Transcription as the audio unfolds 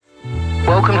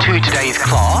Welcome to today's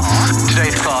class.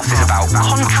 Today's class is about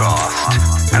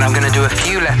contrast. And I'm going to do a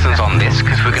few lessons on this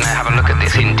because we're going to have a look at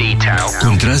this in detail.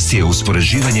 Kontrast je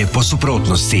uspoređivanje po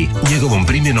suprotnosti. Njegovom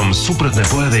primjenom suprotne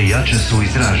pojave jače su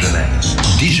izražene.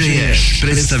 DJ Yesh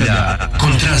predstavlja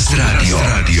Kontrast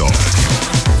Radio.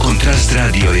 Kontrast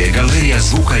Radio je galerija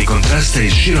zvuka i kontrasta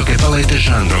iz široke palete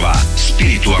žanrova.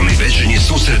 Spiritualni večernji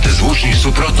susret zvučnih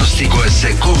suprotnosti koje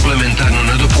se komplementarno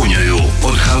nadopunjuju.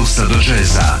 Od hausa do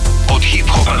džeza, od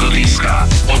hip-hopa do diska,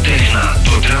 od tehna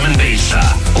do drum and bassa,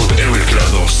 od elektra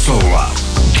do soula.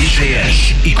 DJ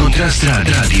Yesh i Kontrast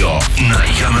Radio na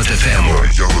Yamat FM-u.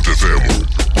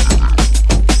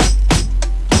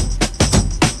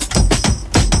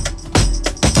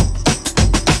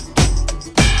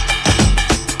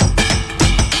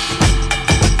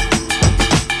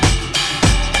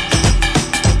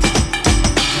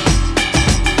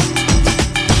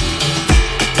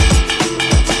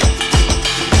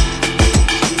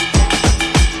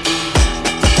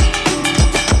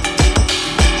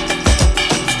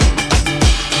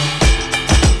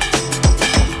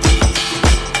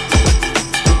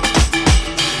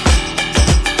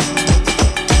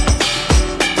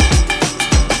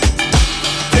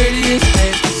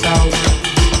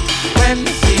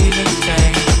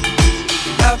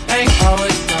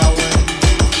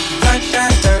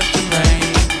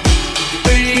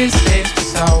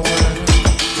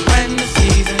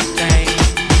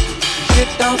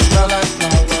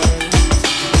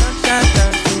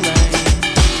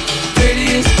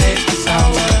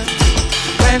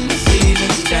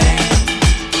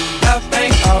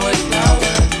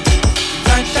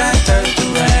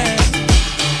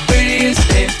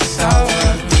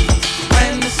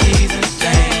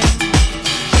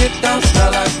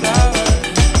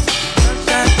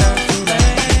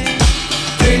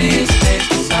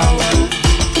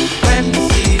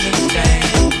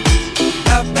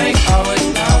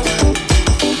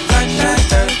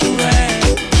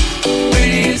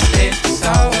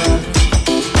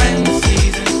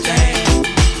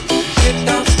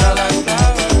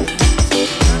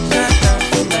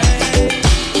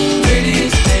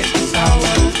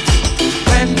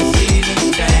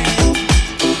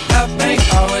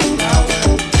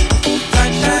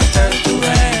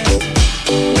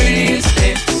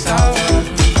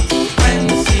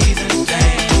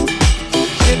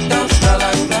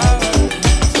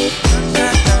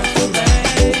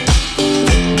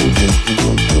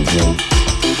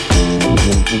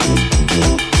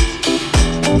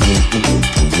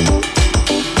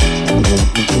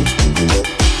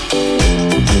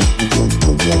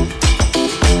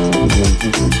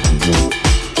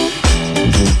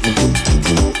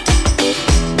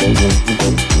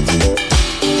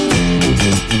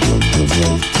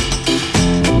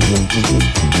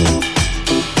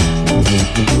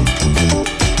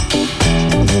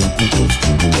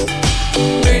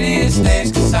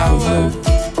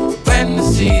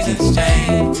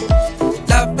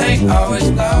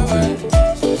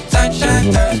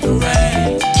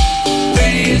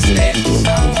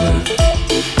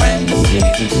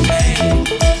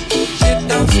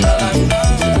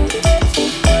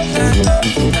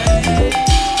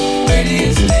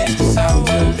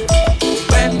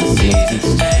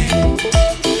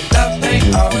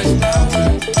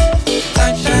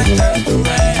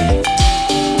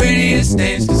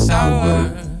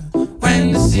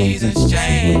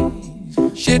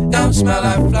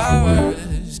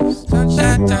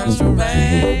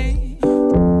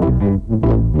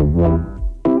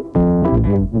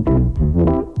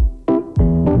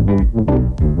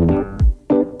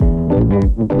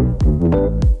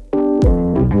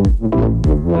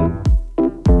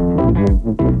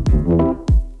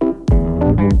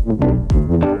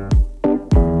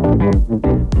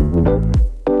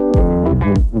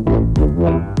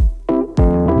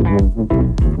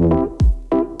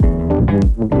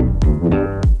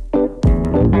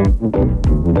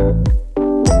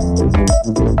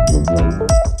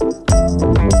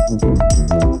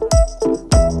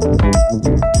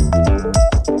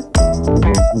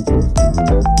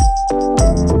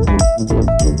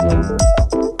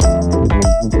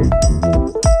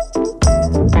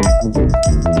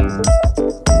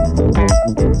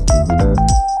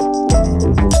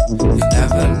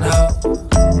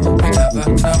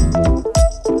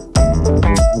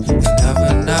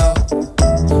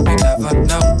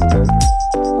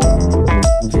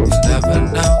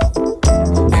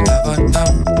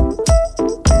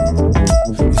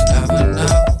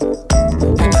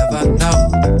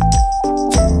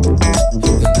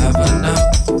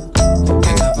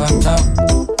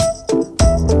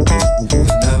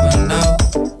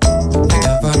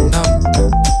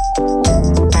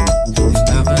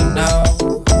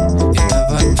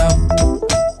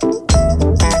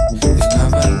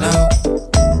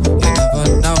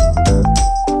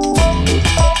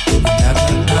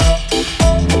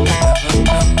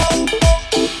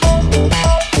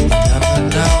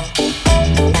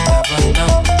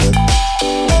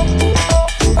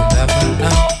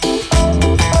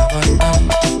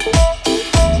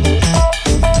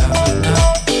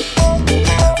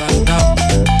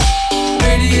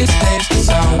 days get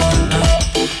sour, no.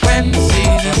 When the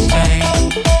seasons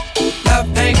change,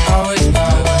 love ain't always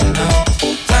flower, no.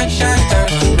 Sunshine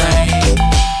turns to rain,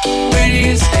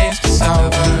 prettiest days get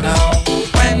sour, no.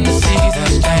 When the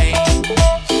seasons change,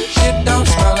 shit don't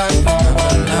smell like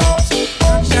flower, no.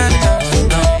 Sunshine turns to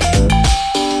rain,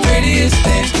 prettiest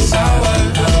days get sour,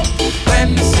 no.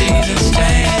 When the seasons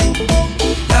change,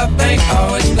 love ain't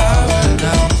always flower,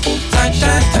 no.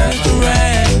 Sunshine turns to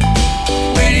rain,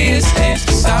 prettiest days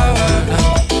get sour, no.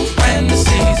 When the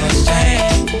seasons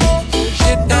change,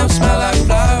 shit don't smell like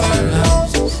flower, no.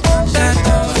 Sunshine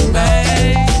turns to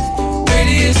rain,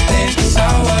 prettiest days get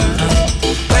sour, no.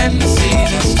 When the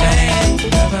seasons change,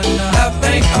 love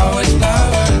ain't always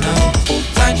flower, no.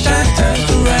 Sunshine turns to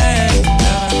rain,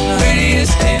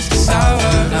 prettiest days get sour,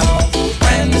 no.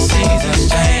 When the seasons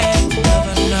change,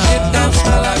 shit don't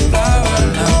smell like flower,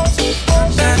 no. Sunshine turns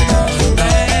to rain,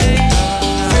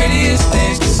 prettiest days get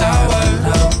sour, no.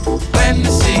 When the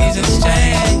seasons change,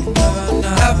 love ain't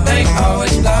always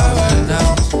flower, no.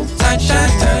 Sunshine turns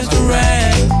to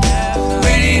rain,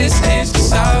 prettiest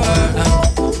days get sour, no.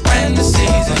 When the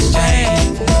seasons change,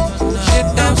 shit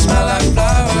don't smell like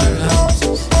flower, no.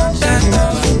 Sunshine turns to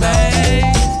rain,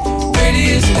 prettiest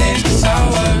days get sour,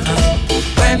 no. When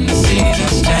the seasons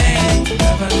change,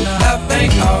 love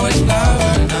ain't always flower,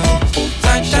 no.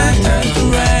 Sunshine turns to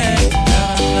rain,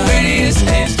 prettiest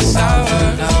days get sour,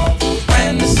 no. When the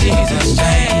seasons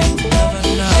change,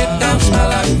 shit don't smell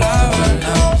like flower,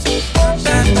 no.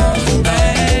 Sunshine turns to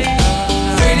rain,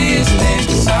 prettiest days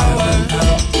get sour, no.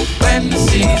 When the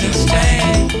seasons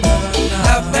change,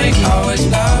 love ain't always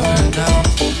flower, no.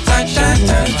 Sunshine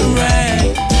turns to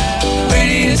rain,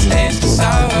 prettiest days get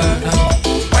sour, no.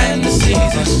 When the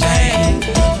seasons change,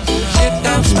 shit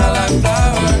don't smell like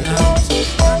flower, no.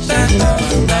 Sunshine turns to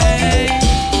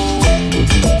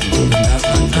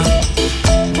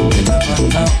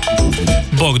rain.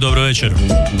 Bog, dobro večer.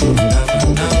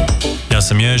 Ja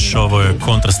sam Yesh, ovo je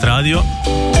Kontrast radio,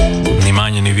 ni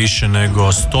manje ni više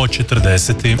nego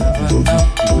 140.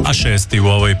 a 6. u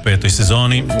ovoj 5.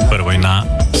 sezoni, prvoj na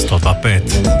 102.5.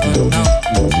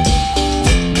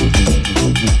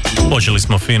 Počeli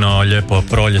smo fino, lijepo,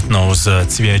 proljetno uz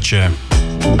cvijeće,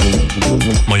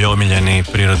 moj omiljeni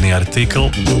prirodni artikl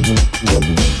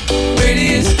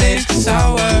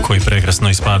koji prekrasno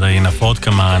ispada i na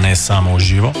fotkama, a ne samo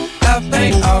uživo.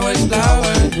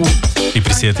 I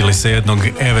prisjetili se jednog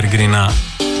evergreena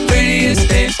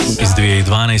iz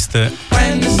 2012.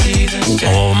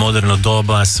 U ovo moderno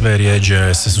doba sve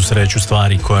rijeđe se susreću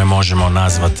stvari koje možemo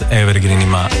nazvat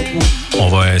evergreenima.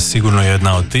 Ovo je sigurno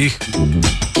jedna od tih.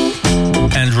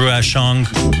 Andrew Ashong,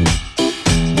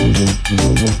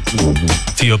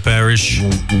 Theo Parrish,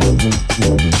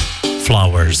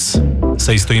 Flowers,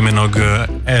 sa istoimenog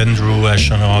Andrew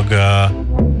Ashonog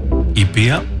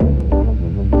EP-a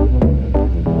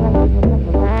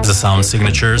za Sound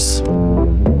Signatures.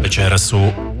 Večeras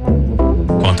u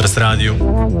Kontrast radiju.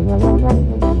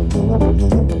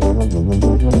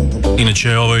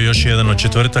 Inače, ovo je još jedan od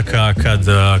četvrtaka kad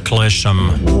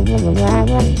klešam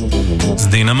s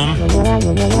Dinamom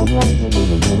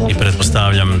i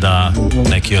pretpostavljam da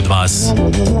neki od vas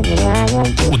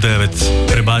u 9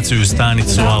 prebacuju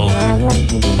stanicu, ali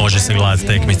može se gledati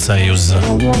tekmica i uz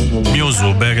mjuzu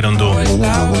u backgroundu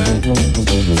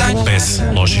bez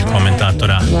loših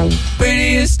komentatora.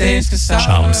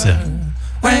 Šalim se.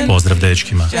 Pozdrav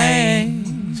dečkima.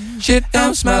 Shit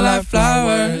don't smell like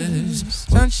flowers.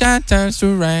 Sunshine turns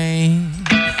to rain.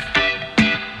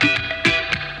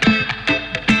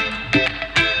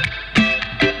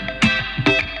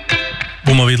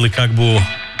 Bumo vidjeli kak bu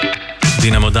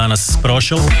Dinamo danas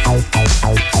prošel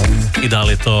i da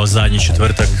li je to zadnji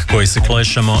četvrtak koji se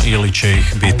klešamo ili će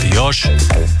ih biti još.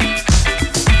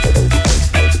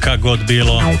 Kak god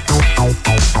bilo,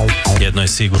 jedno je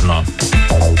sigurno.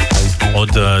 Od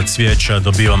cvijeća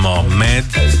dobivamo med,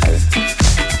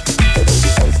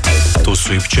 tu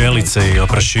su i pčelice i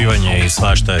oprašivanje i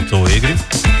svašta je tu u igri.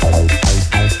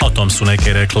 O tom su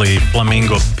neki rekli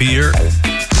Flamingo Pier,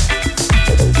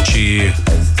 čiji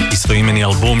istoimeni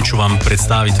album ću vam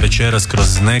predstaviti večeras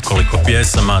kroz nekoliko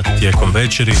pjesama tijekom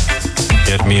večeri,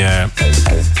 jer mi je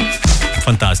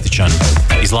fantastičan.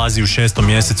 Izlazi u 6.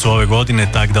 mjesecu ove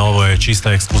godine, tak da ovo je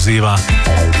čista ekskluziva.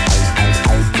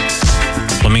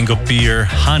 Flamingo Pier,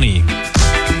 Honey.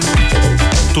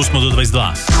 Tu smo do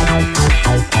 22.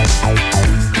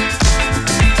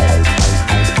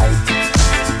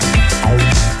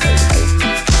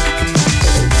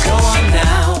 Go on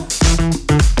now.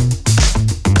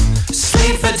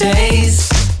 Sleep for days.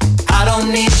 I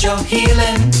don't need your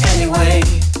healing anyway.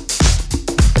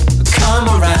 Come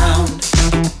around.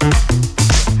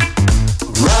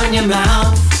 Run on your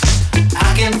mouth.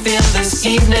 I can feel this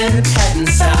evening heading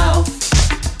south.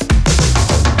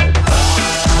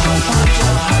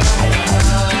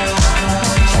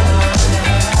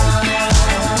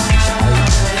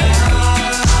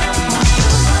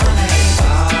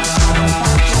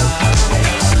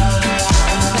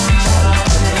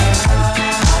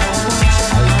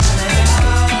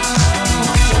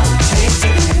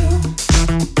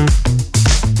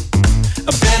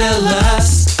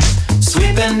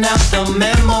 Sweeping out the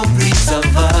memories of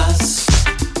us.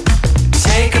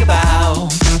 Take a bow.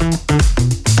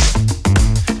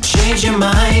 Change your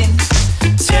mind.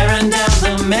 Tearing down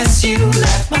the mess you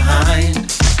left behind.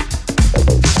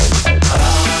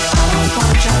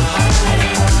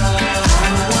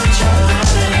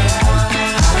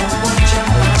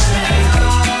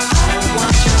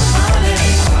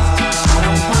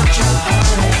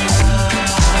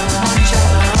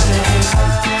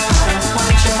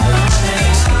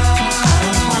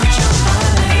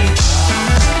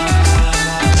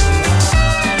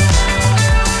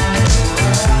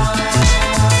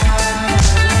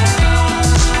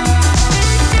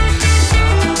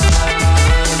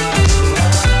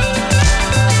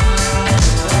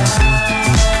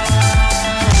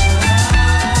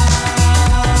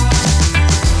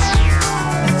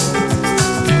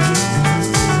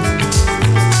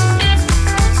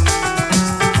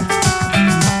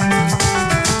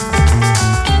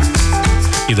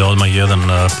 Ide odmah jedan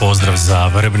pozdrav za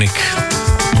Vrbnik.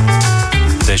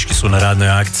 Dečki su na radnoj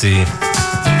akciji,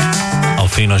 ali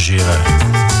fino žive.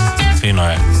 Fino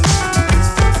je.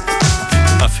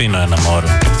 Pa fino je na moru.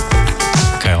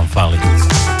 Kaj vam fali?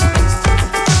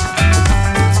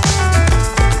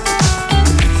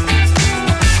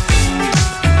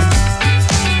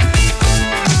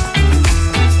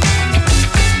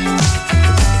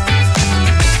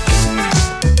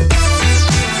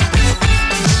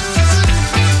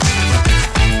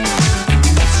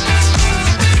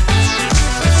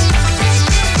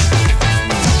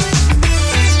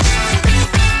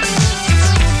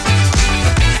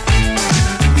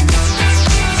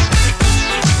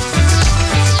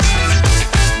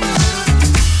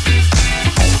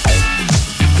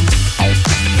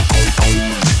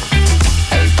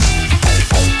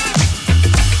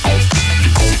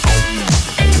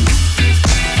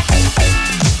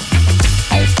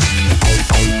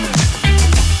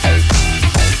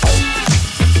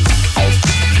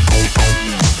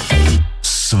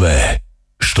 Sve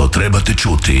što trebate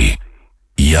čuti.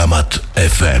 Jamat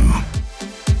FM.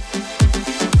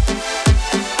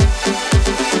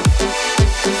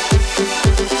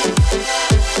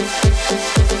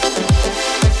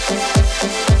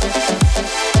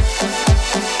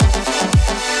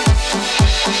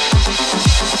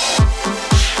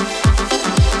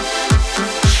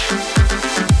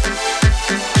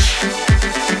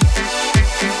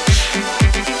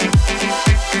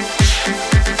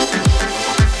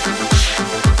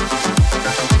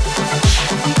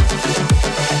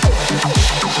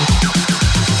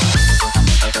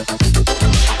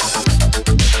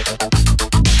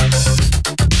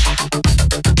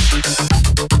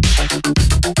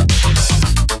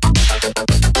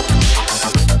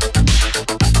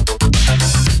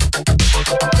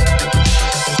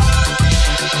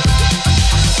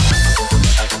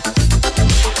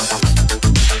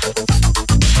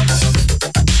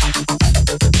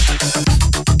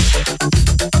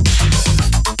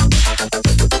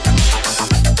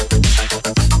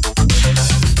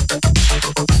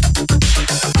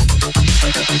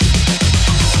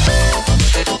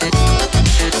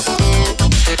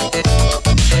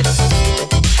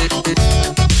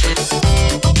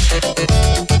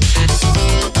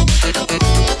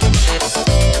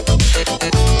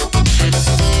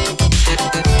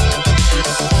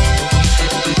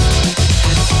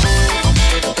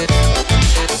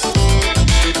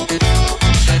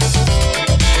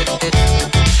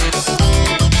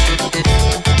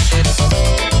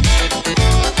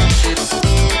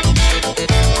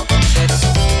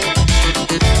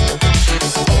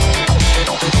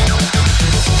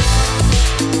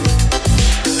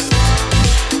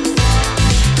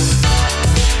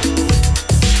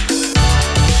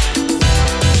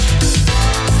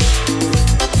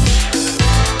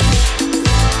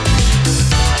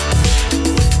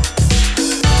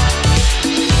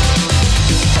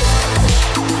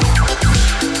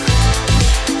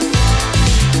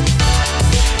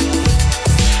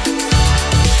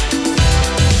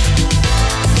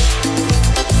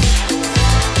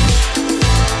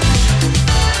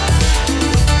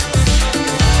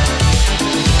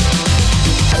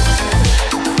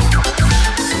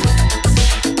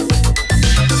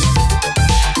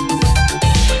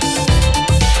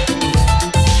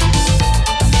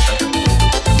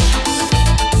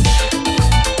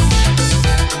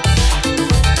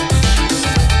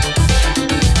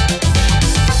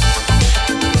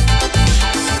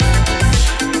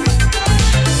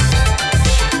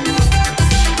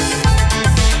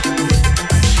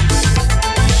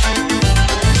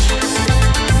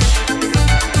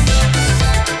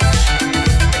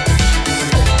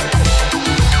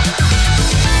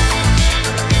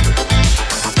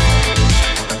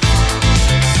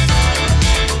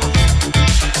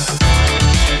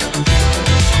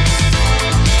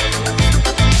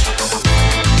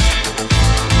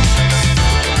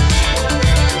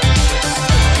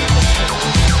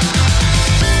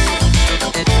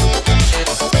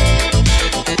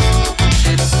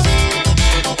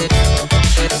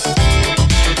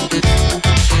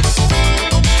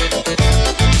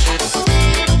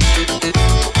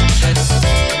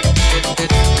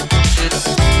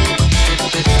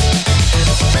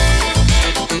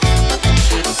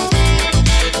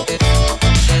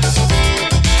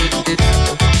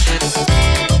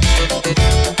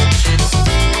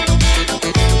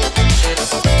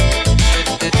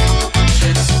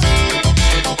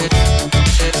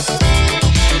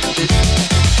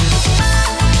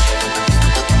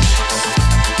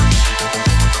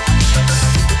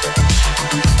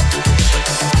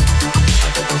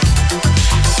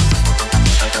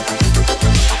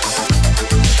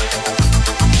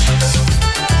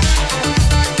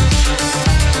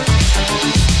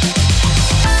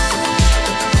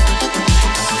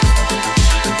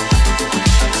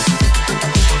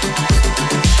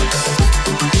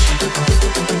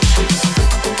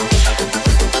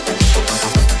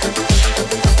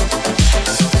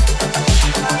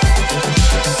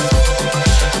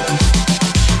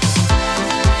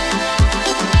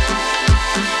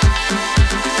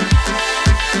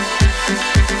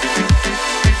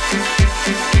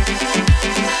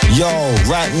 Yo,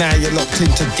 right now you're locked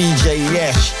into DJ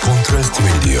Yesh. Contrast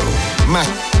Radio.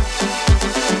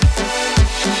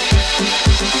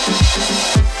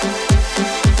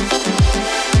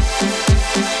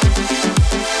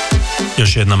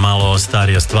 Još jedna malo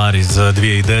starija stvar iz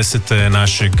 2010.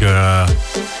 našeg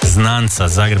znanca,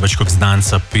 zagrebačkog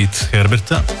znanca Pete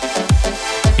Herberta.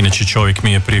 Inače čovjek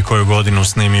mi je prije koju godinu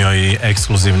snimio i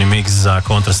ekskluzivni mix za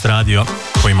Kontrast Radio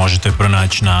koji možete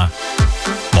pronaći na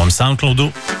mom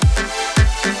Soundcloudu.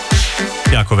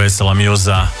 Jako vesela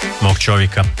mjuza mog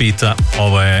čovjeka Pita.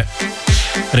 Ovo je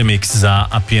remix za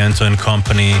Appiento &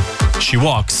 Company She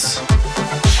Walks.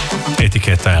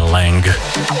 Etiketa je Lang.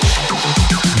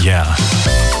 Yeah.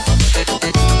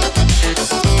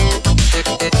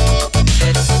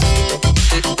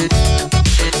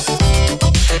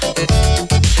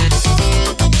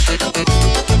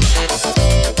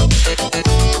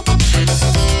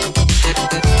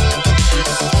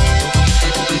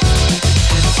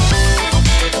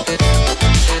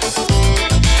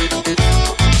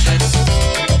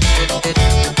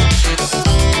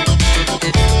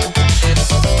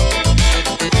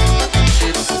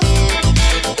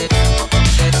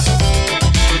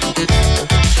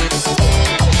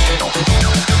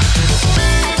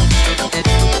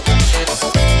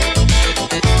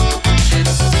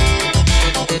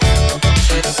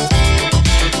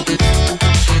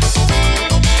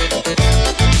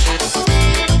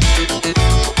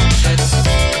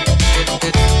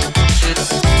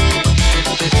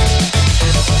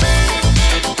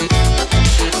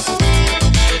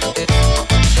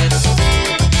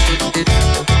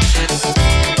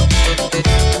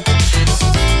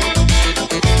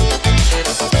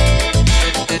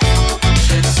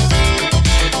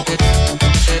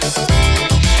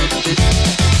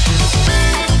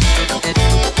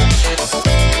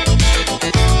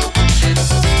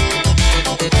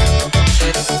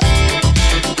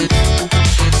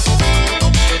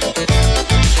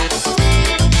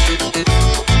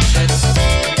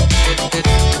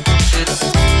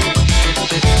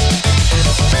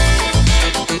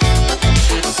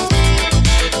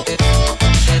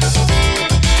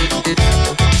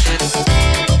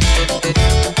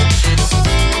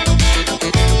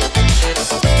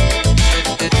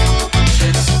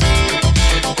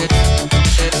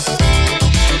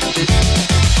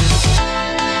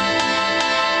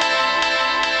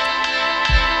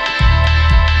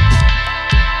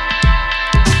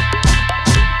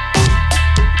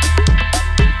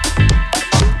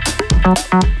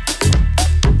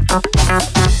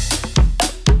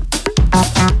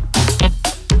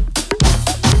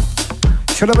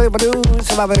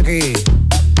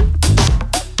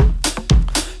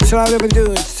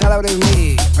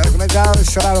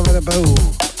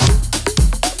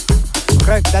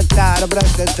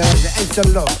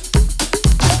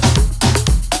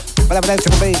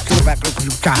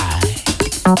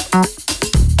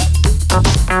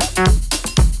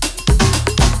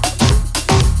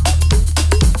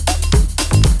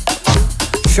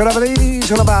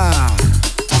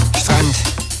 Strand.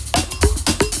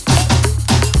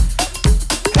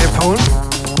 Headphone.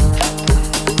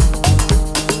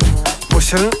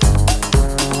 Mussel.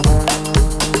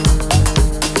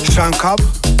 Strandkorb.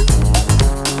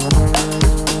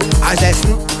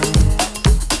 Eisessen.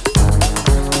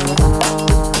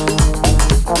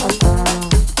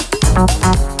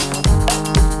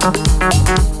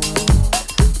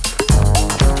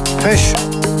 Fisch.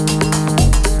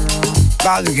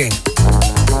 Baden gehen.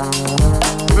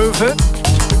 Move it.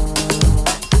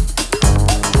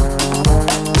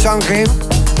 Suncream.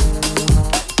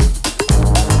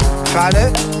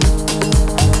 Falle.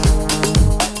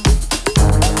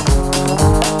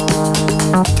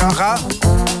 Tacha.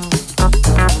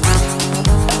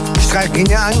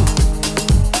 Streiklinie an.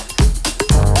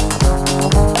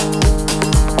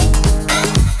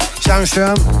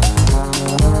 Sandschirm.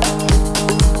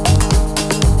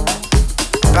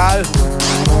 Ball.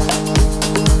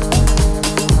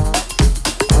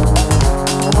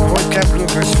 Rotcap,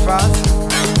 Lucas, Fahrt.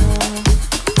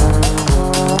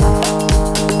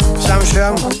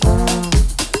 Sandschirm.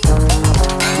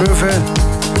 Würfel.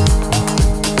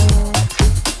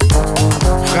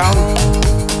 Frauen.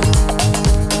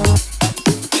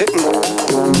 Tippen.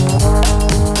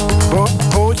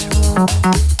 Boot.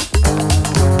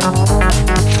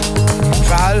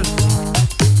 Wal.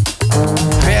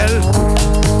 Pferd.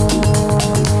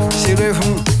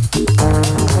 Seelöwen.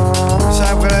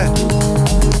 Sabre.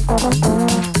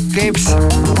 Krebs.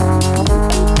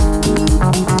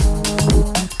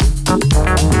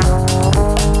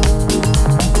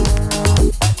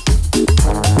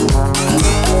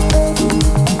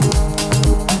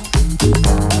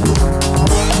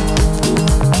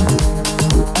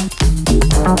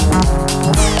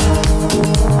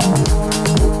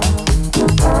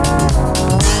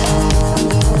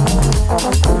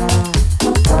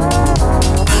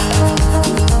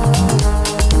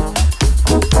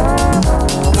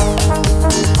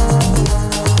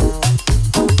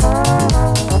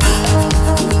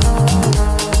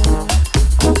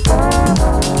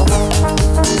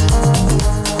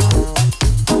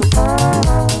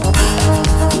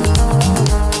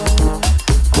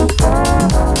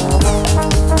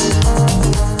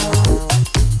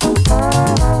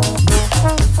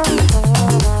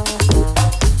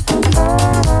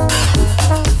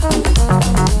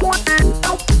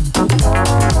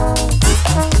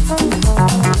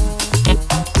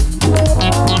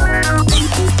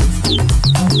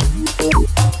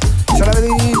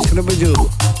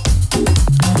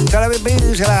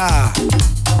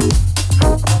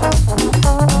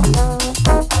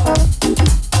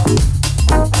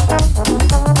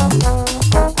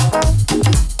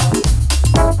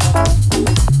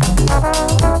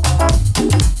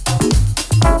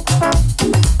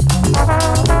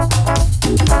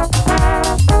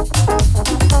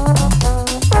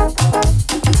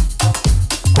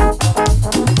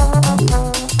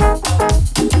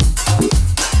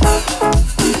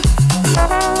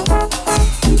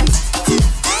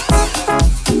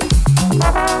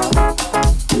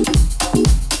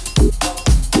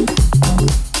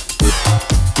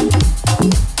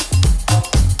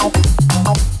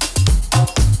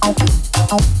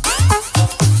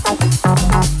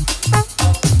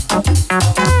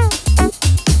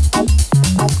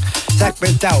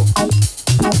 Então,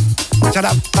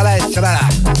 será para será.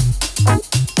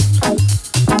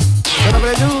 Será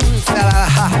para tu,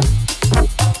 será.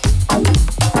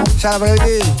 Será para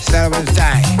ti, será para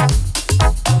sai.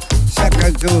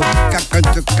 Sacantu,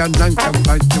 cacantu, candan,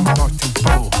 campan, tempo,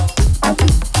 tempo.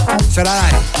 Será.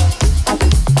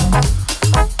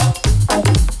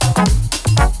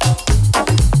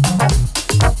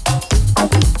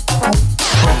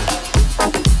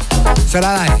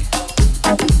 Será dai.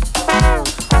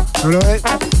 Allora,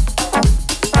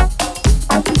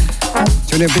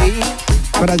 sono qui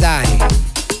per dai.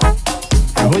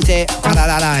 Ute para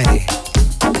dai.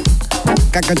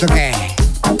 Cacchio che.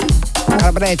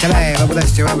 Calabretta lei, la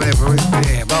breste, va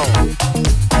bene, boh.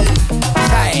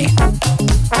 Sai.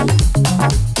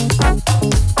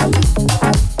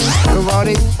 Good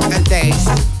morning and days.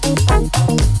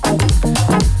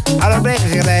 Alla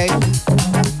breste lei.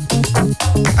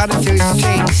 Alla two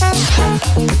shakes.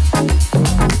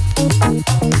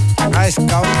 Nice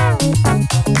go.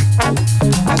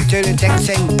 And to the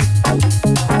texting.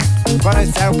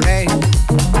 Buona play.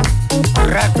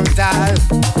 Raccontare.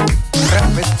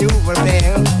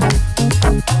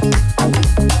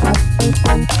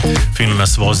 Fino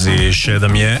nas vozi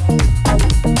Šedam je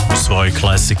u svoj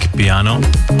klasik piano,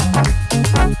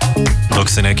 dok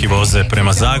se neki voze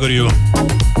prema Zagorju.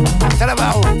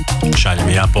 Šaljem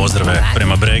i ja pozdrave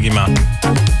prema Bregima,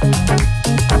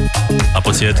 a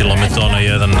podsjetilo me to na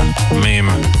jedan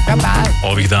meme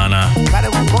ovih dana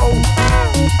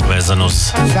vezano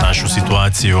s našu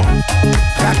situaciju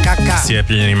s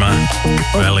cijepljenima.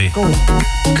 Veli,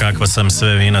 kakva sam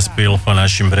sve vina spil po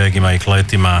našim Bregima i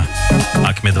Kletima,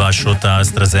 ak me 2 šuta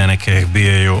AstraZeneke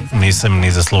bijaju, nisam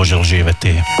ni zaslužil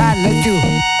živeti.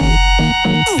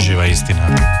 Živa istina.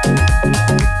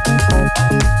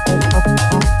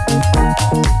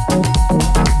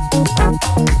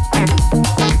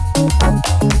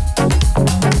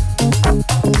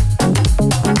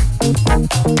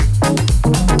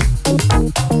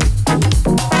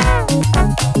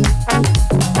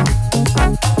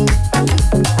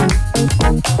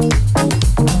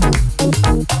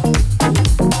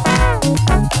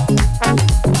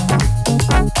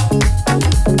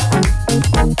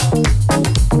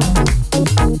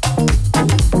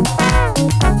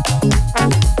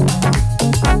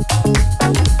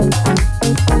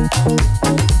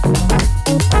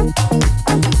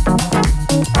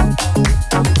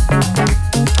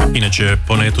 Inače,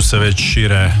 po netu se već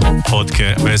šire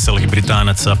fotke veselih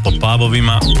Britanaca po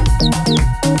pubovima.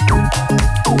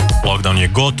 Lockdown je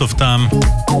gotov tam.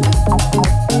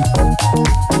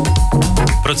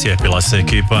 Procijepila se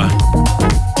ekipa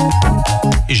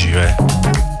i žive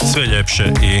sve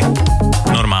ljepše i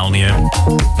normalnije.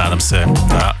 Nadam se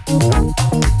da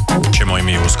ćemo i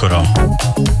mi uskoro.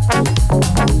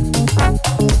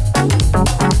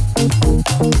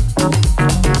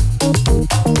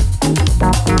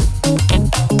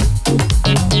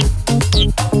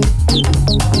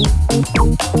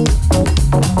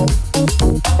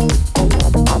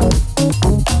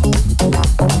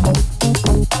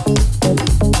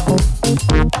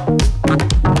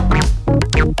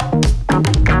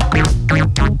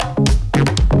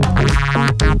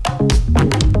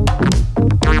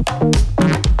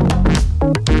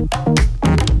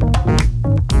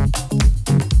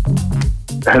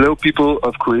 Hello, people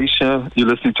of Croatia. You're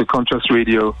listening to Contrast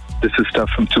Radio. This is stuff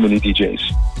from Too Many DJs.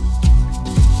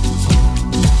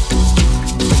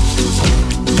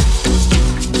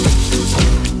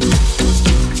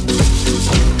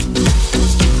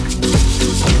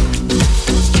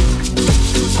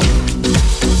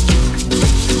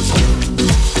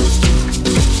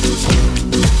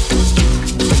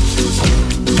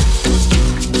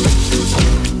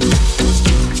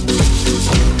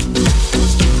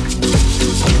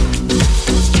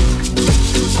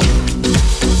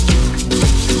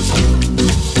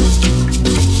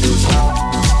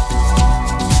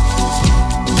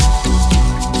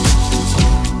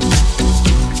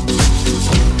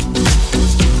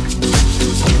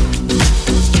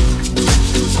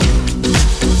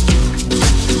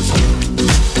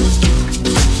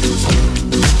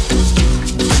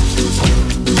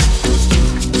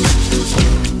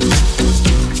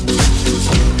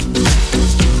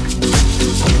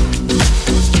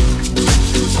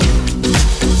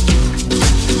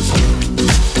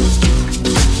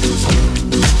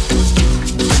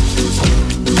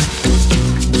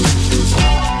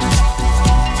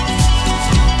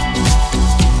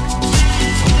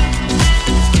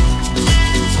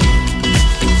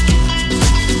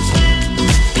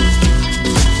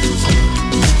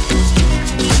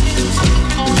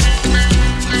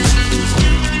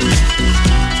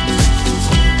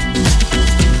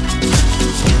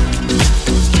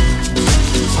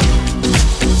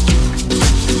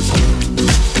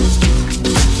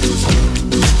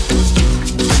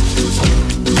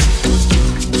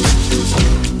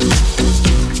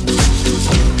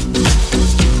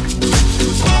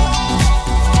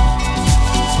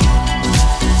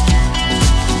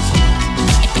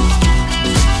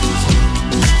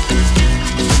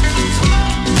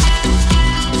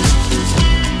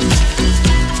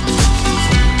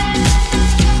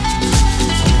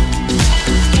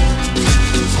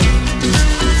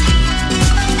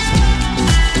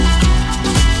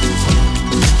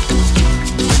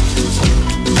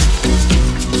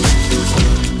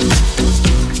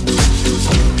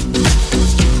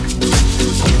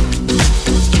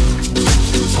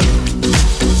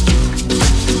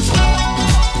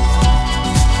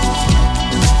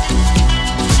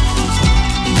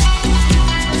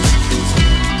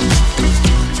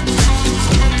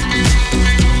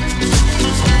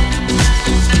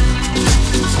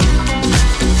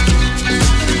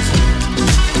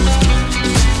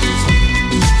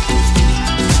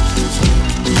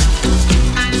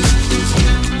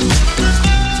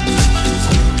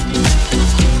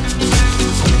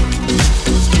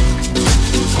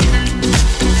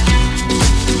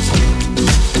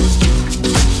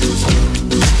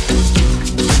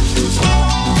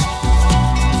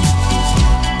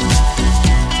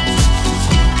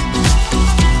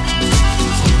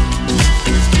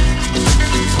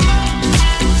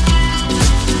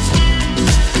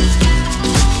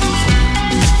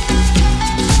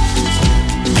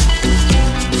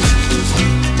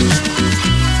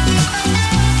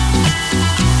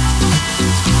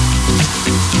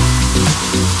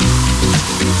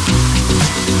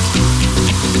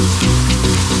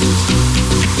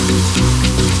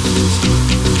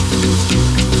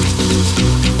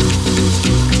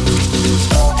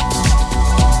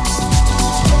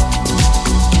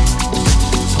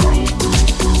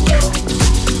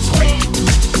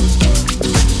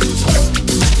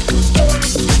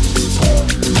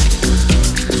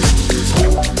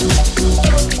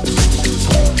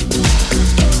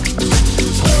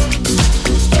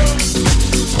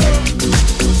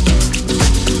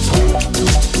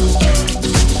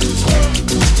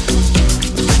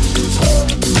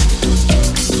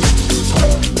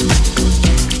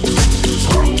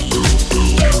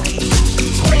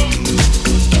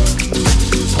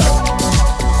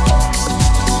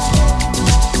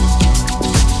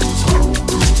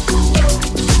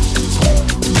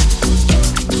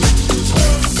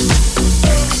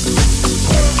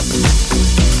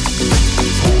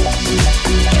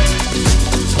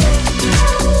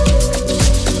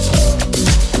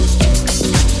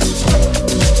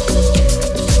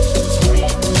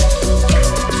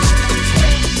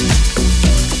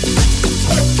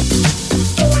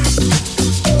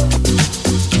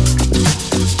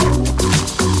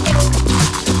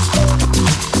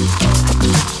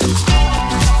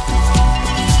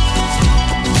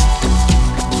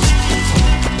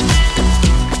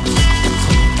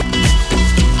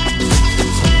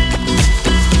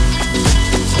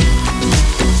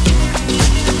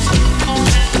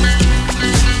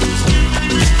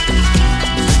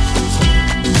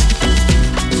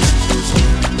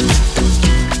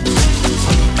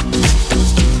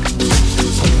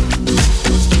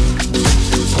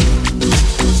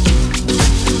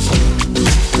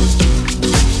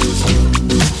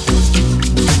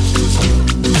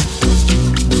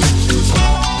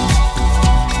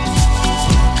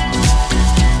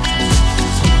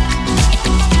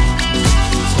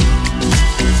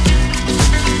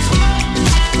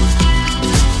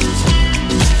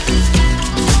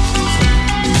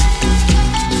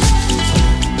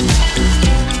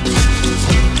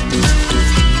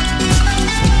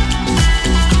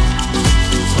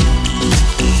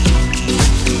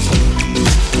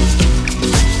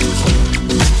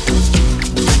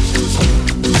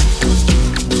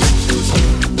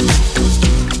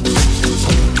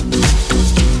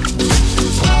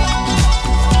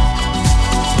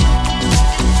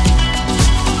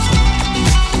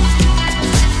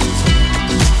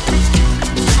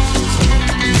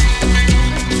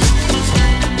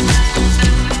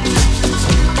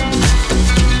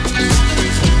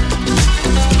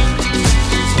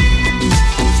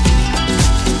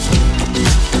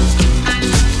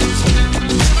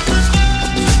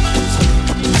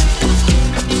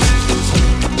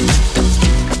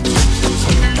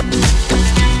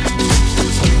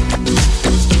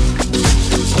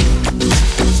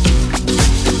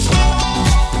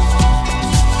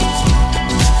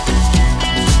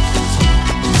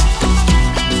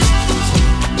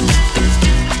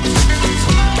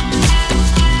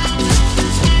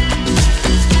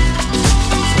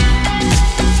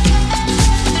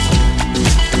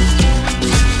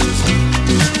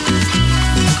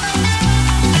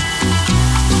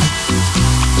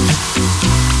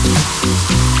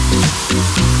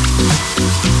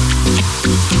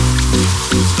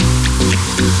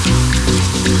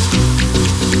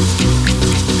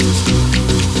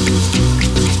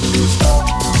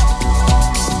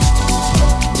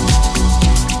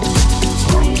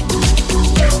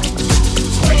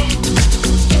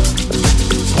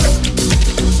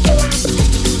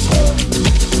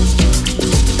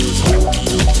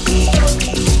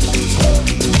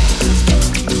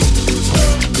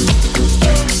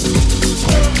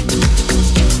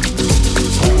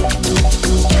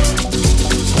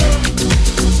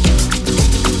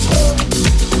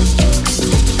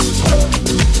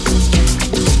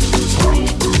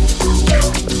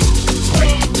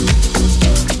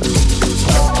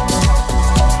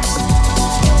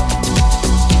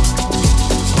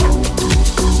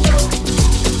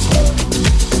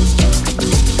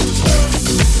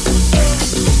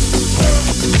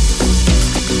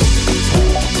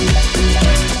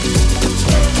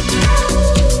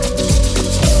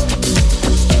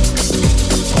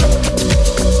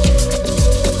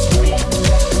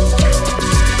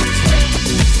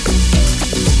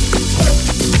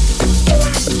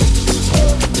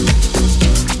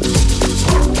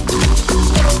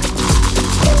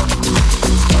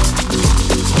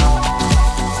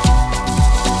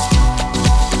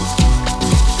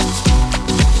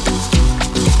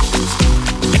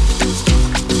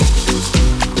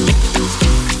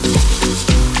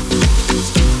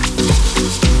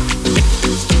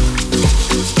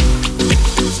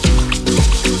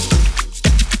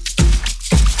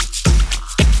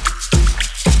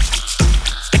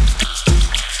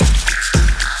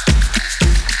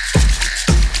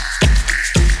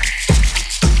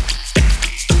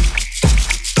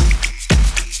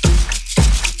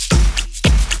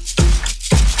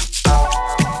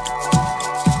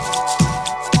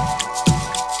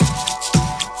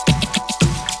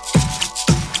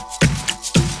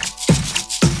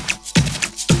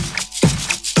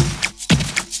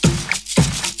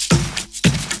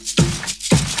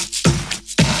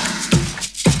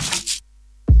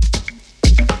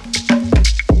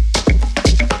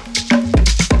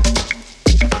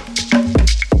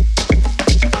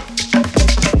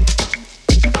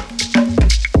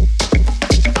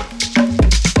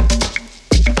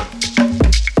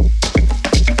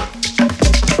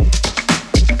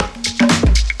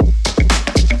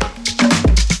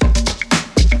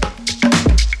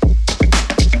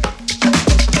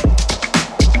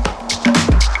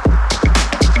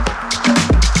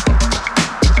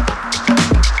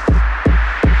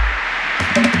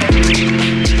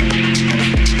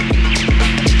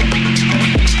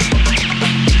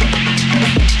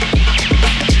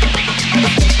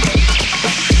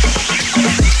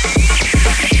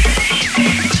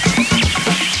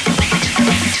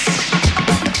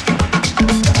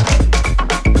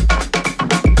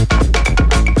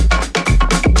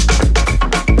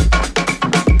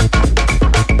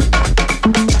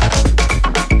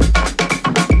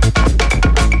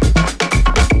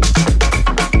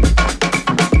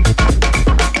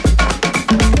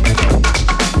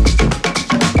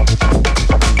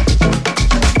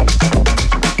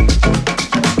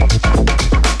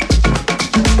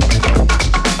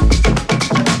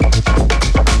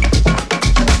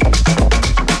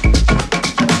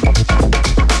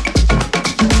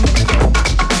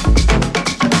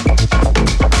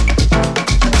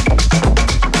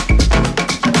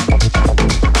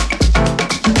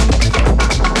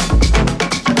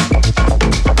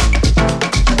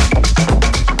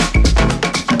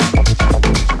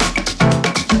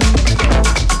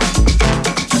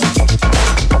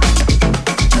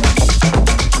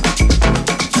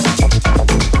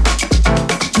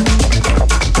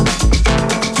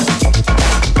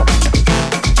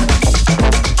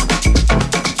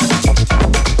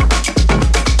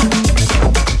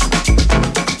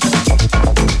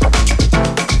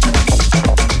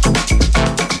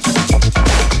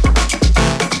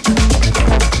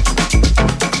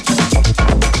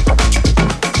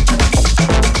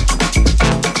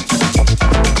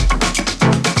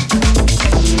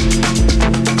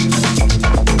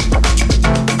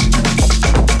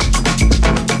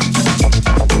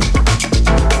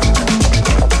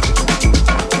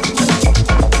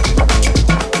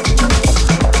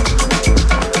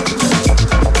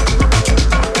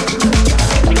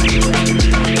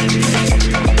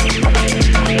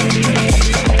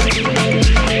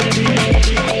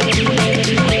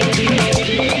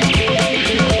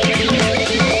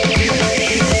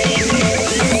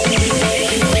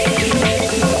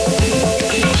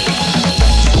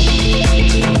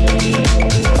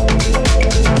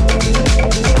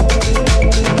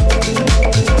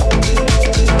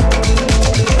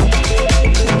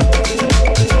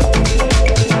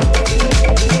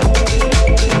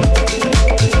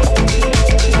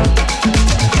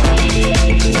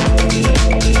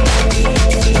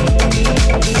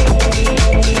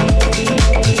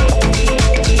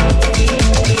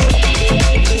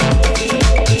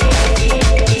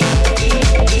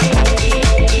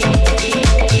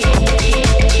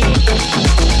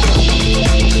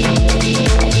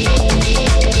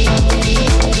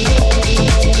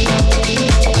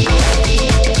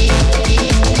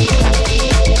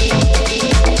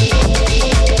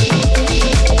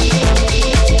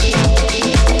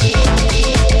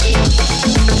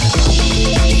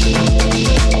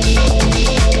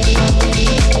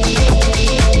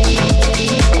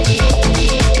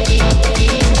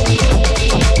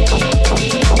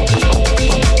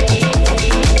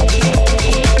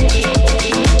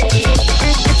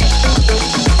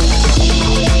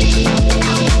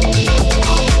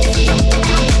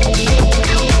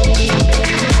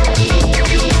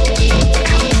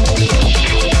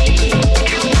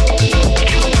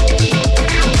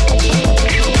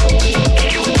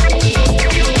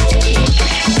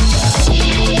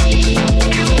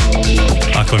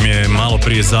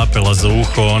 prije zapela za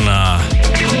uho ona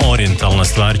orijentalna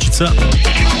stvarčica.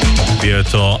 Bio je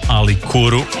to Ali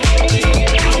Kuru,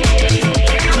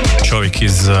 čovjek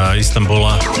iz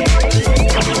Istanbula.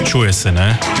 Čuje se,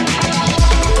 ne?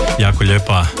 Jako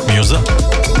lijepa mjuza.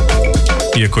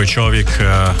 Iako je čovjek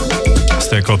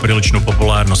stekao priličnu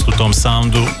popularnost u tom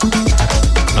soundu,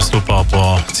 nastupao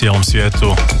po cijelom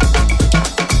svijetu,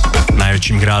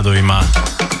 najvećim gradovima,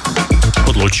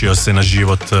 odlučio se na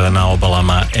život na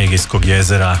obalama Egejskog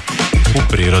jezera, u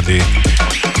prirodi.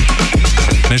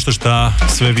 Nešto što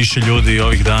sve više ljudi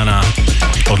ovih dana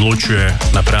odlučuje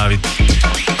napraviti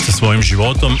sa svojim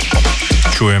životom.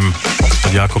 Čujem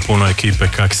od jako puno ekipe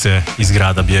kak se iz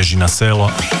grada bježi na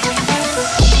selo,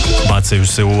 bacaju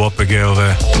se u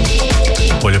OPG-ove,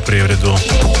 poljoprivredu,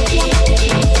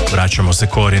 vraćamo se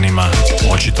korijenima.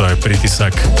 Očito je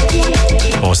pritisak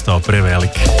postao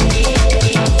prevelik,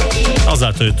 ali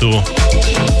zato je tu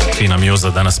fina mjuza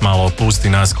da nas malo opusti,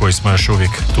 nas koji smo još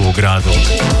uvijek tu u gradu.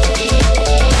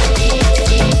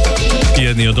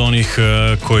 Jedni od onih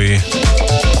koji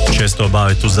često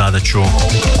obave tu zadaću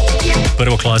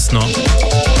prvoklasno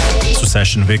su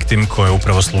Session Victim, koje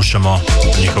upravo slušamo,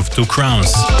 njihov Two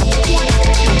Crowns.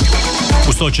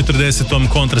 U 140.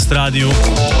 Kontrast radiju.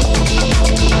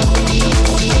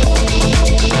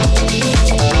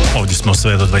 Ovdje smo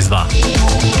sve do 22.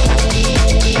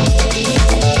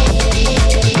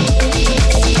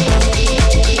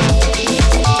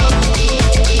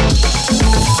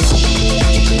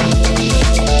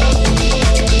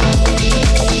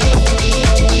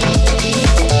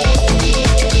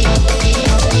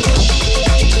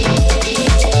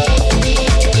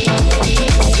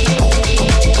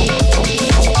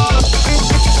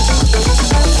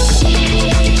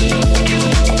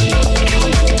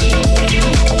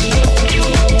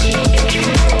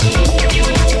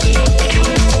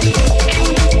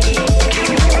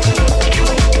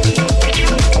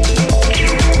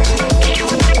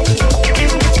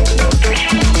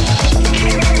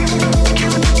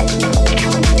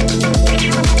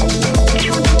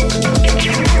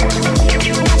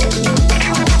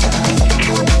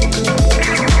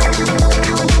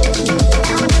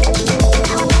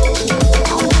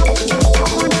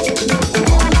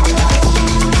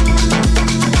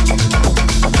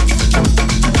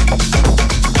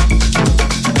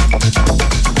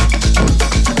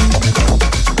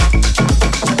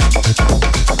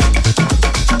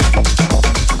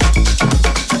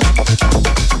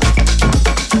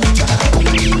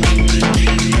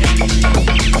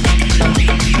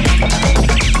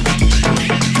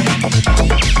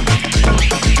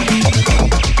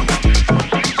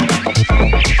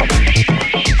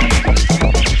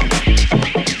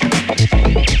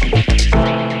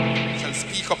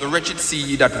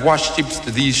 that wash ships to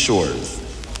these shores,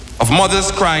 of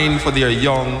mothers crying for their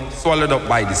young swallowed up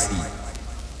by the sea.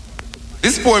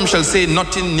 This poem shall say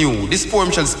nothing new. This poem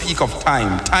shall speak of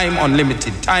time, time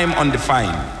unlimited, time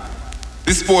undefined.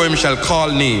 This poem shall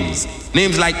call names,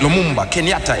 names like Lumumba,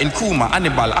 Kenyatta, Nkrumah,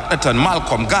 Hannibal, Akhenaton,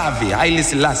 Malcolm, Garvey, Haile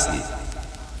Selassie.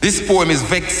 This poem is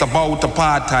vexed about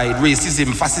apartheid,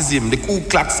 racism, fascism, the Ku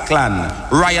Klux Klan,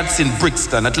 riots in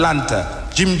Brixton, Atlanta,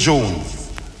 Jim Jones.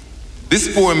 This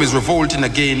poem is revolting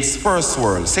against first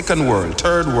world, second world,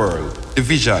 third world,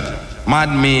 division,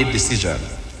 man-made decision.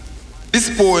 This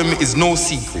poem is no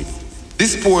secret.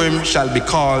 This poem shall be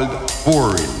called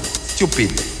boring,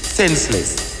 stupid,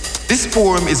 senseless. This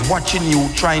poem is watching you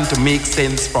trying to make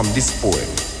sense from this poem.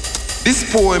 This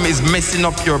poem is messing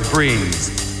up your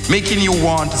brains, making you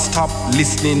want to stop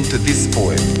listening to this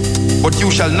poem. But you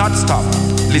shall not stop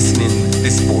listening to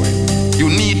this poem. You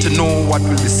need to know what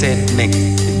will be said next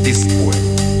in this poem.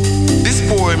 This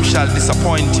poem shall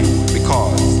disappoint you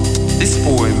because this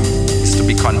poem is to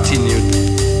be continued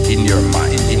in your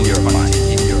mind, in your mind,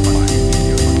 in your mind, in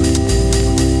your mind.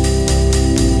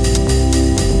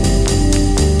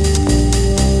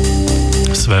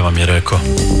 Sve vam je rekao.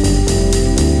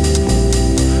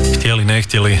 Htjeli, ne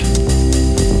htjeli,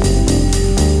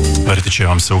 vrtit će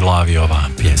vam se u glavi ova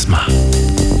pjesma.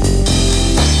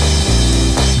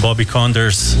 Bobby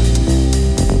Condors,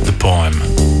 The Poem.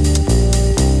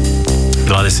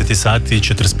 20 sati i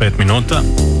 45 minuta.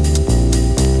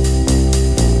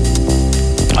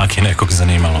 Ako je nekog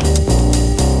zanimalo.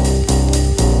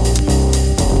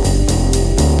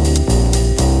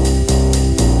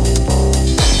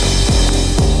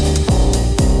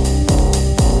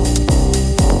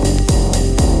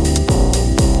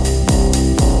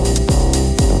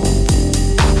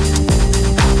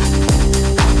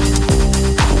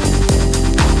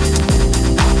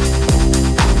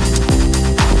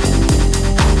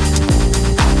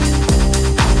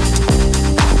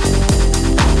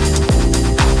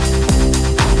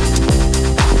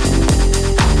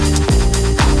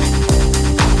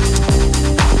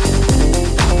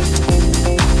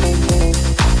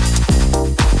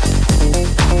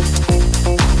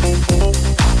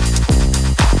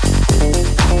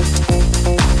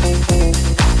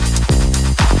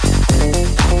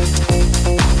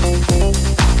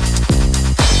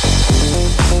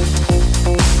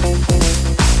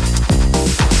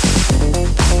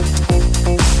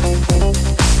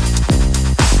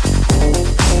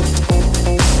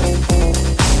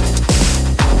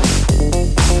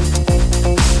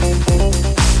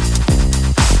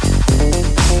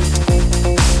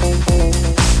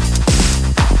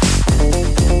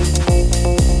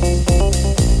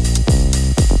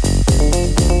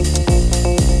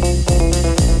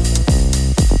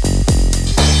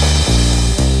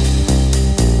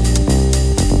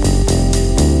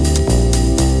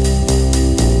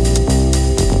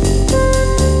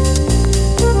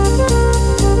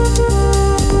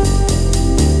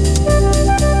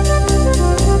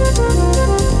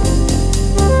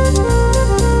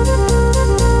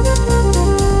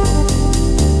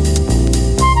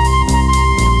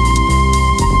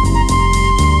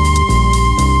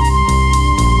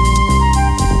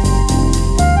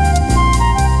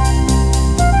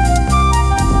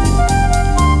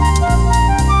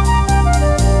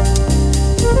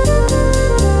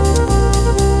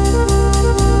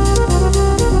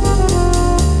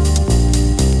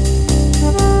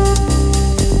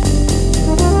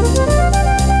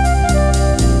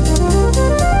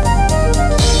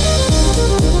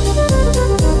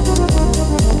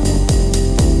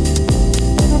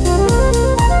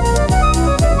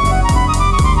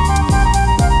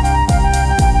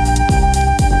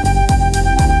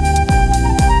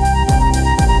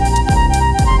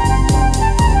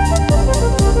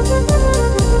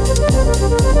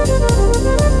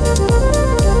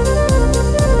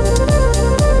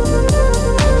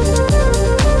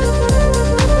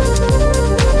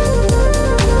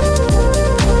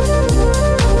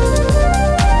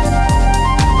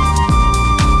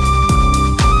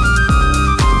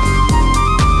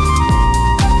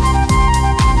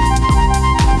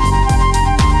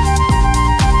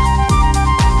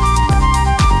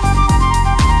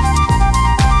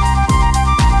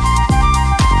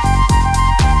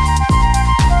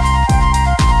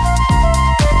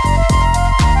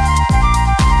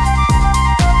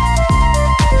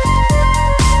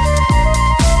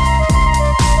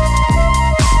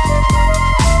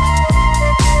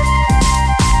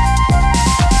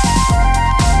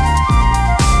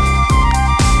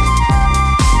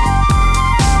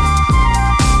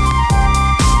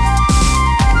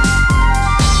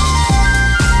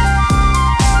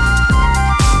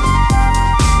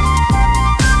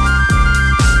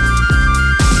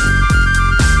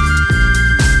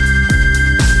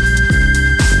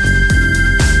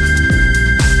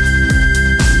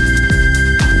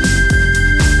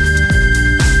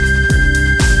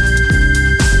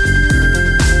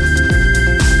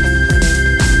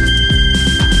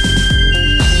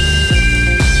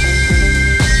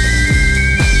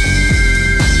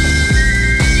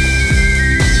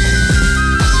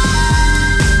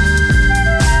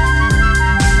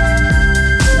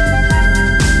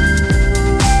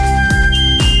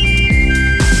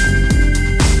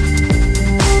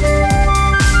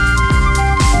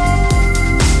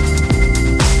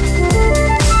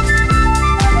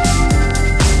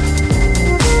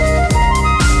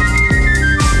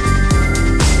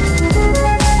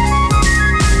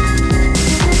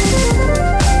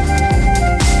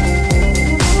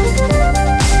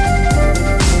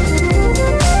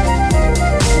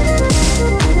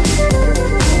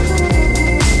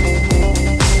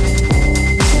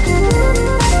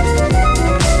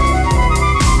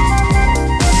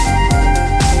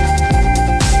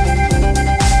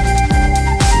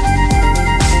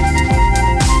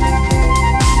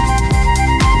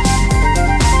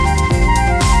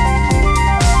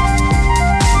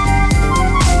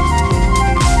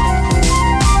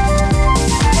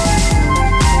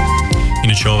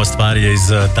 stvar je iz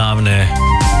davne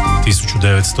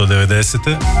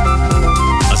 1990.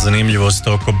 A zanimljivost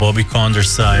oko Bobby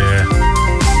Condersa je,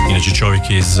 inače čovjek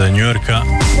iz New Yorka,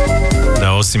 da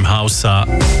je osim house-a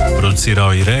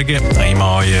producirao i reggae, a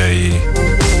imao je i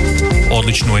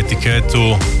odličnu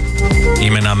etiketu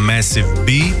imena Massive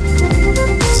B,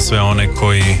 za sve one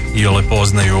koji iole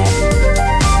poznaju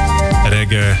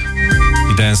reggae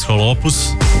i dancehall opus.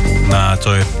 Na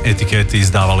toj etiketi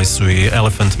izdavali su i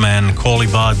Elephant Man, Collie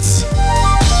Buddz,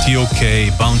 TOK,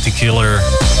 Bounty Killer,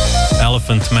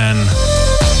 Elephant Man,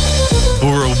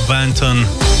 Burrow Banton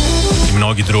i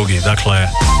mnogi drugi. Dakle,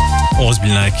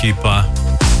 ozbiljna ekipa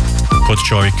kod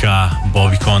čovjeka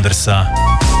Bobby Condersa,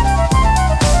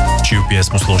 čiju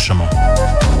pjesmu slušamo.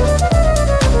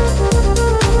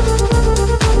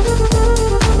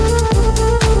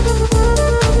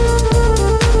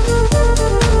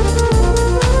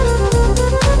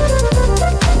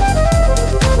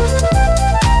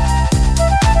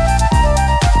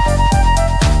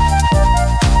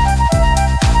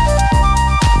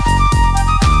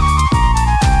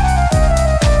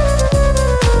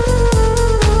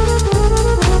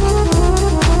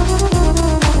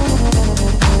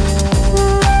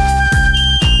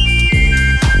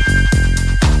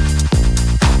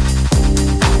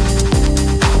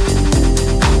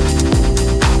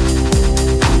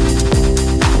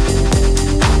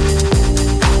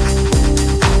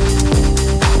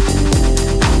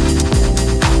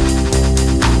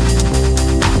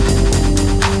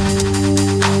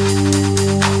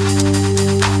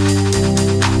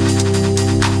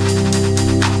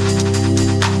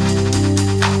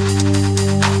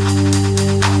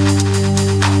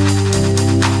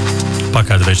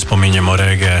 Kad već spominjemo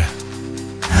reggae.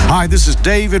 Hi, this is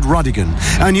David Rodigan,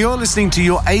 and you're listening to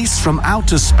your ace from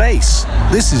outer space.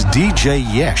 This is DJ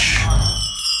Yesh.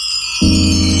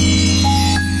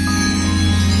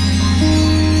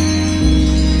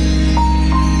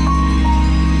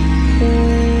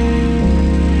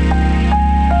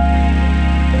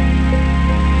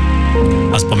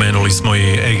 A spomenuli smo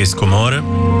i Egejsko more,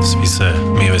 svi se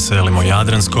mi veselimo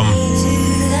Jadranskom.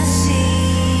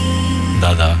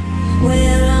 Da.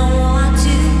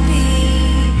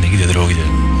 Nigdje drugdje.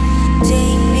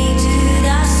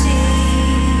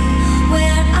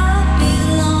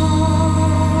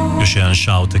 Još jedan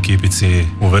šaut ekipici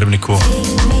u Vrbniku.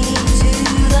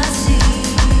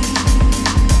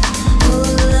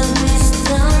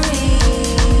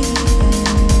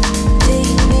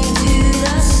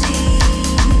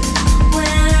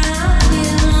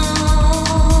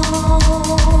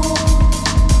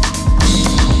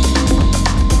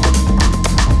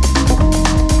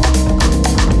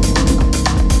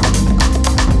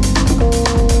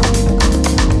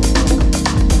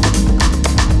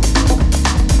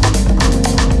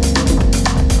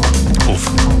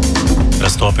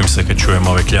 Topim se kad čujem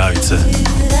ove kljavice.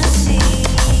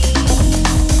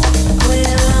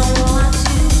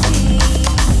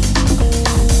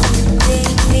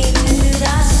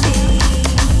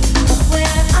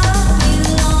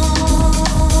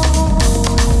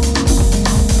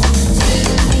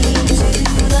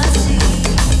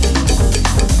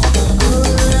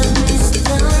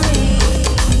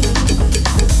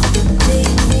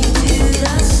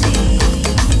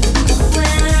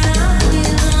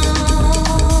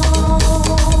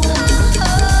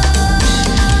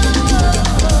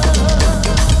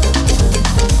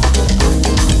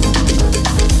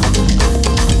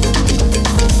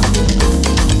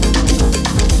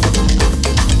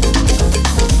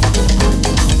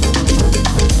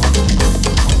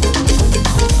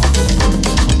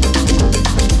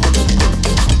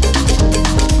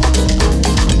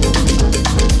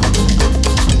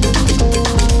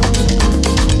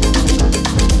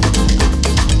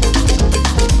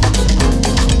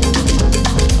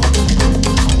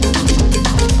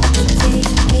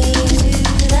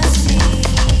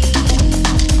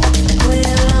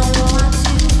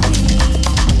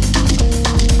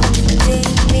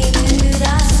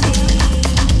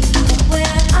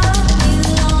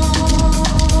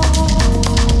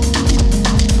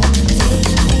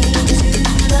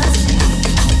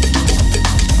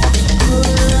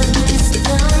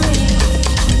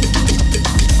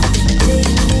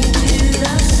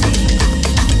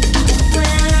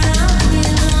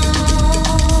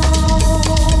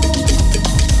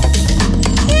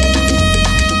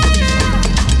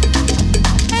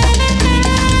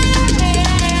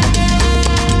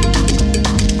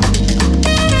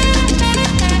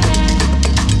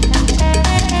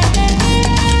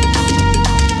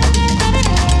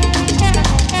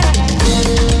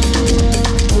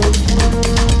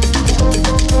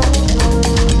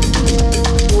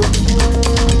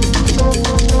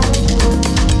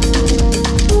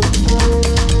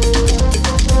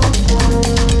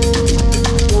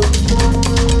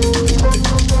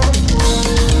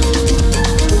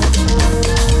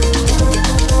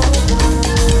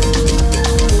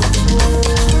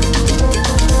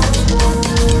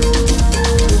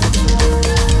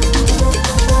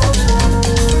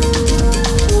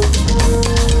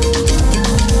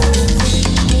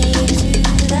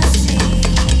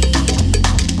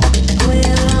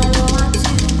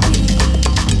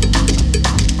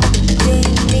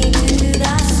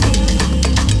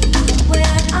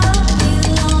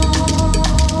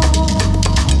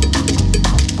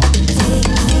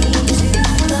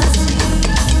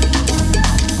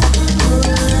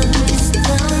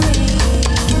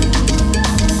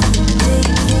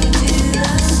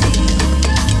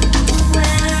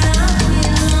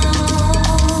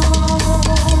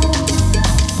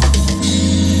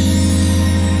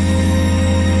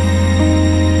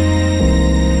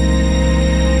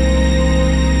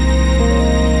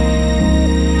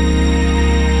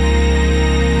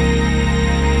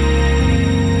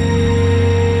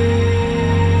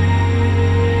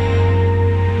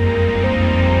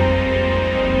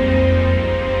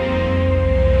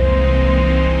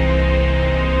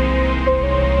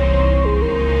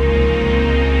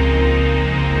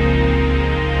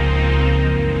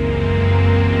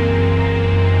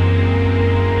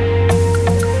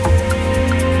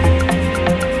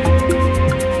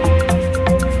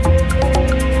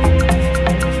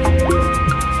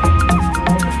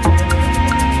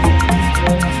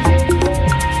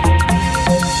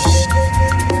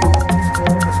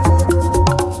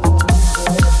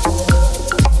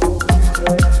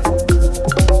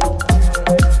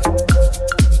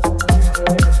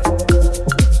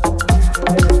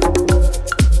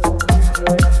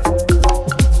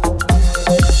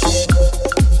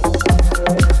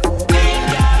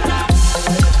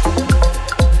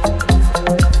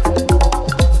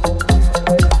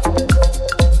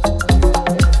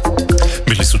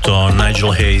 to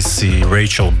Nigel Hayes i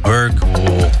Rachel Berg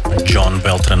u John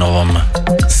Beltranovom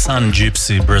Sun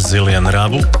Gypsy Brazilian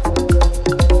Rabu,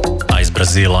 a iz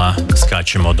Brazila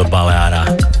skačemo do Baleara.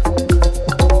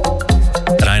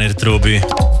 Rainer Trubi,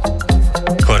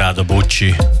 Corrado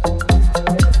Bucci,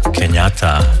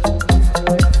 Kenyatta,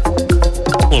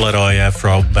 u Leroy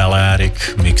Afro Balearic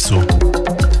mixu.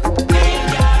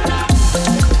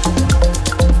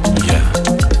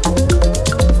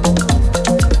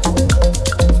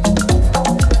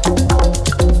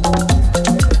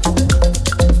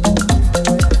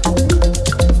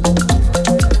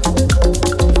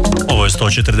 Ovo je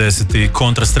 140.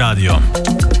 Kontrast radio.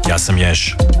 Ja sam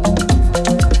Yesh.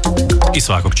 I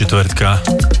svakog četvrtka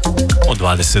od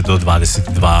 20 do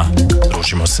 22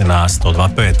 družimo se na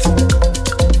 102.5.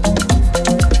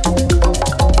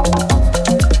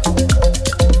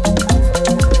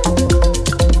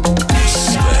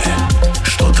 Sve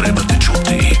što trebate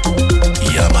čuti.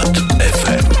 Jamat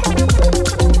FM.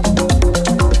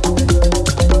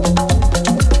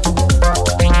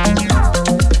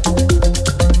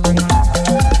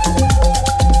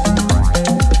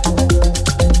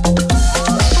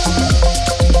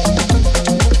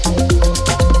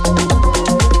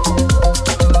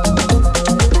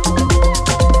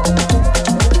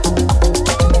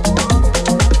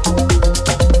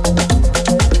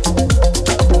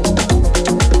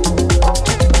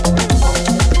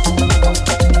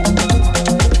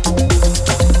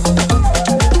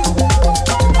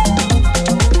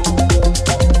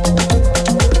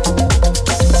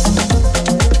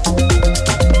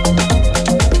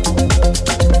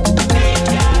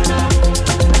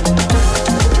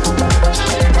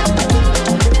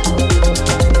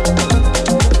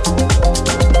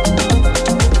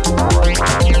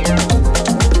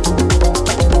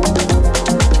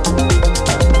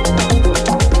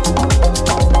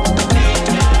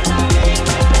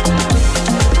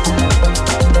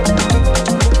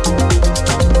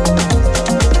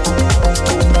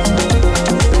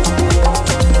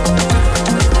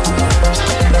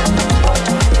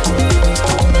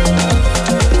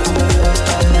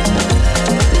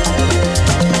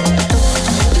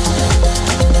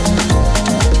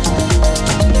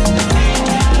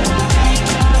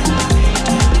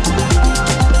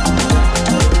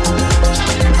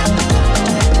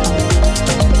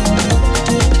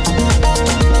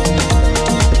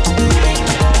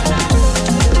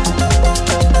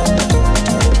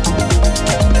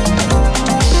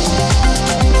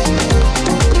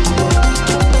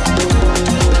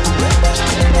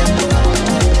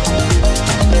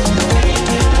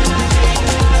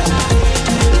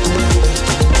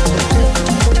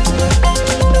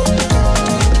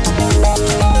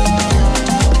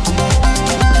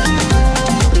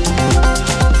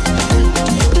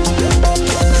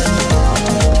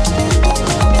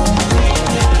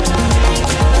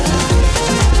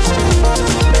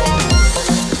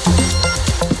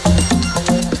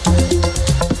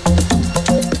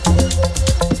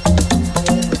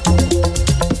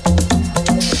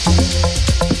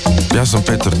 Ja sam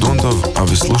Petar Dundov, a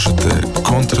vi slušate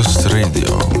Kontrast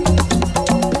Radio.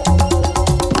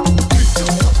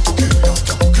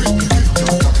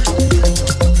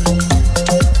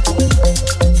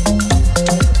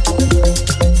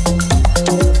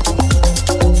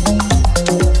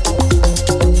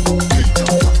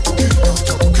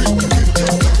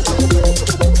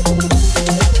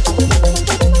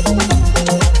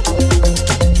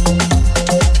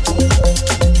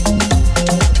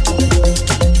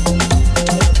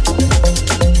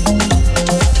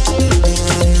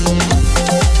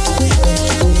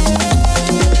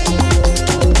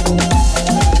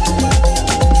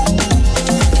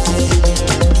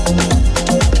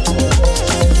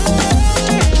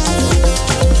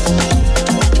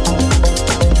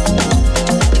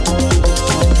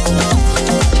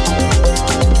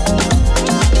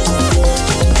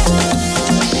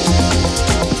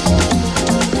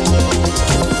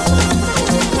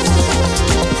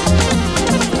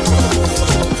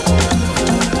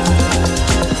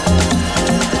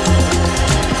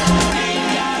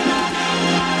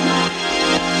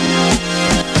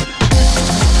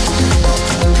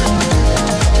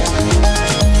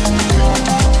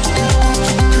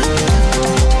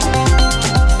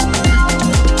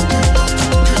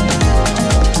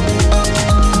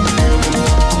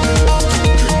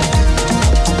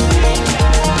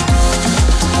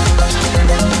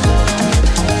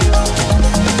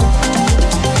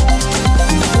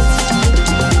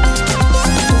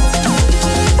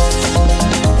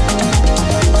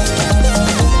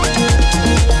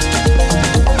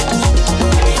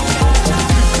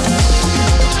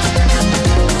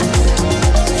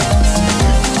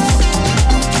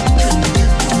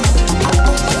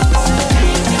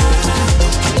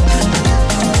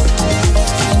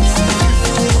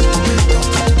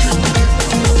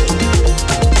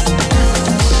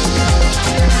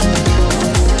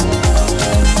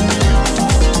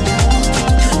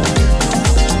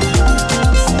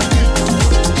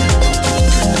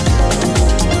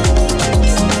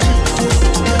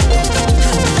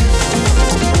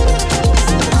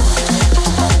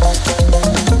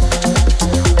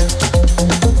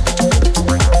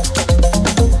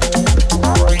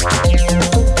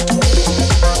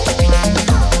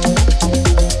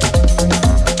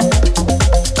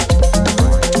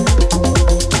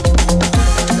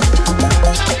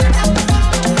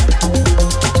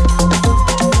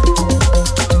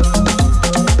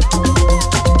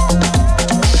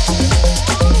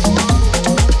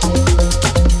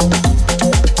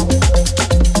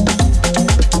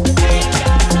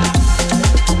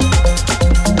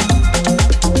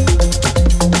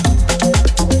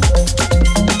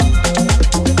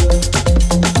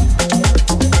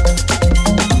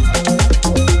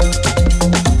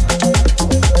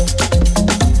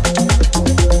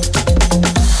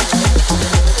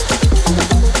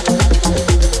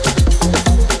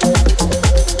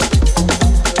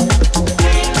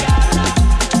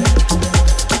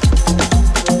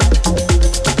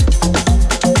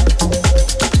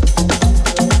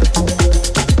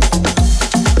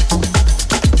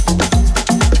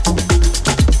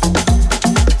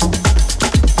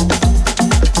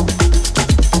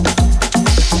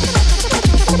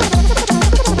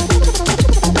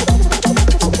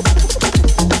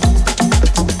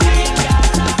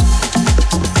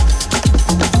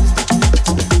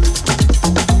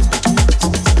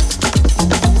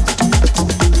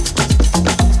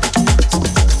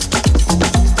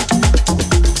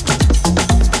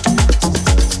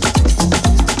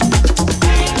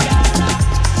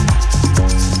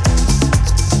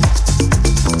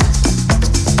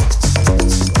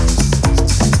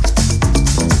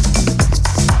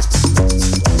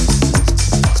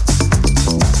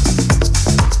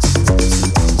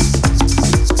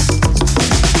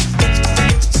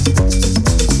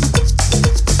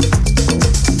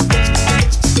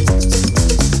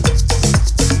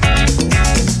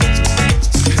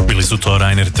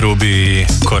 bi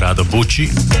Corrado Bucci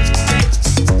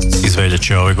iz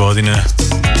veljače ove godine,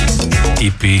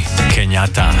 EP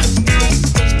Kenyatta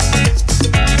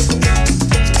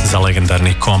za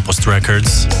legendarni Compost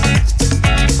Records.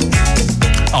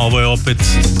 A ovo je opet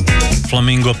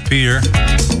Flamingo Pier,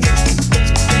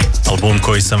 album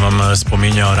koji sam vam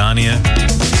spominjao ranije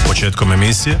početkom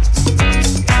emisije,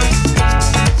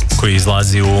 koji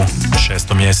izlazi u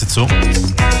 6. mjesecu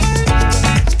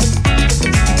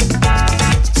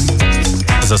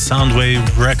za Soundwave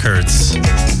Records.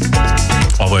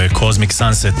 Ovo je Cosmic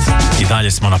Sunset i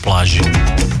dalje smo na plaži.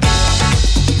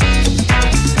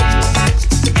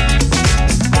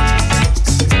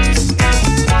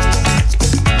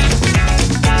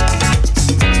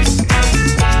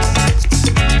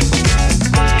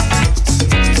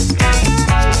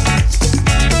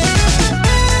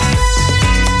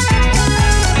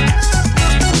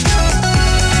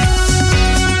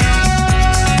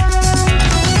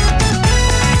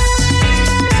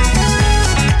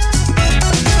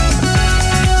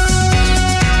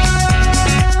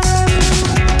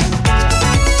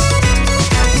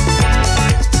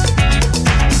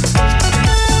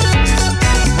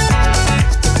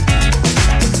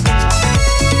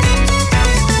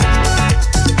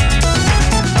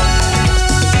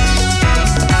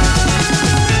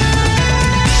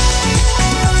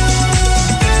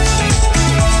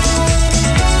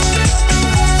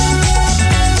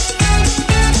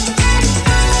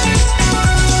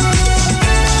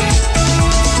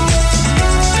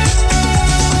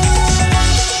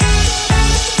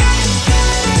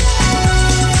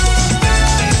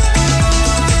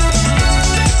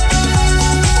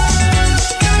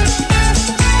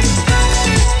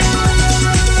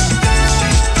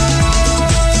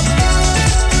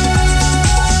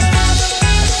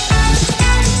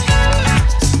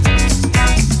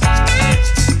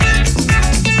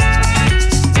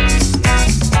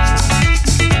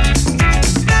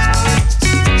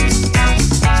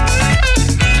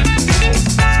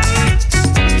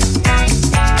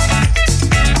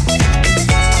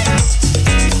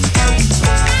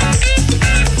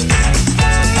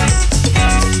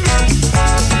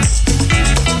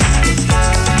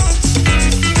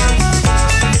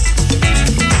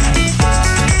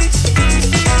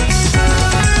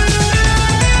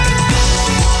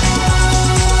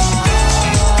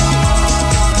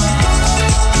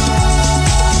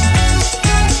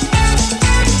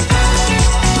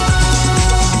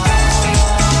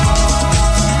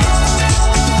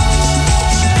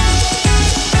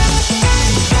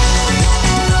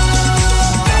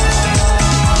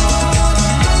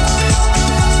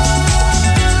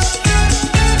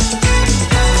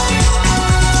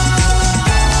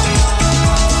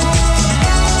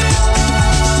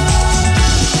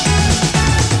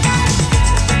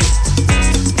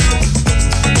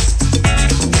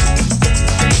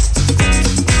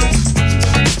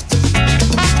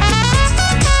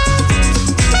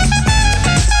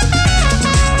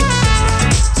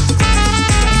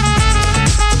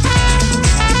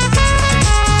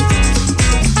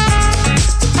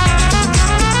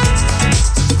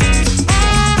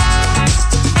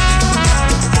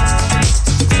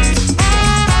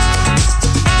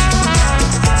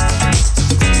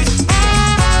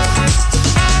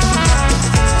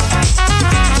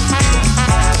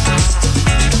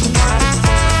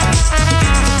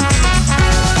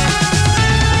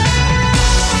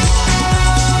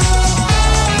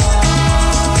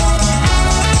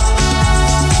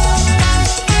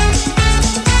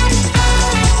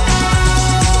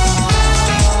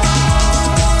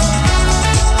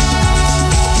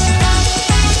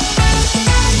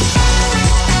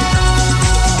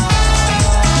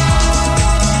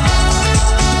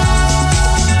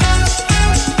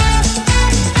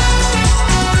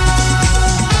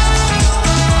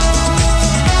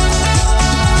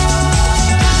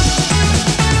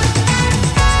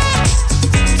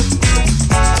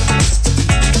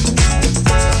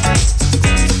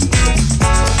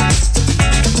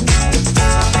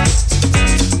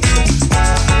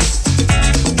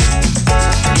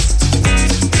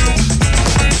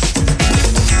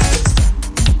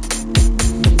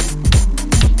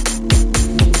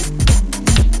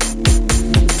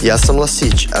 Ja sam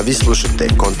Lasić, a vi slušate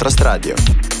Kontrast Radio.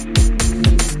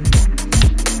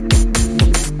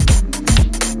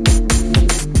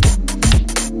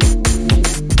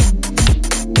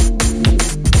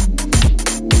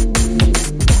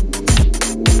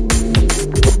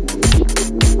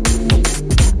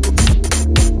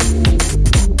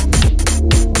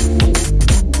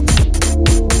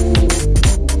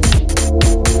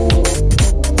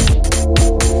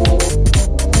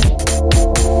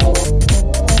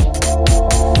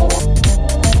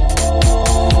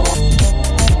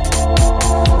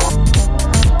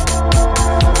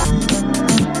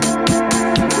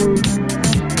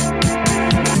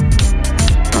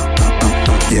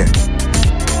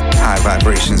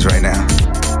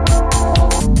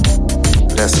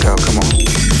 lifestyle, come on.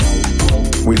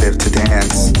 We live to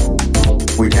dance,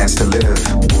 we dance to live.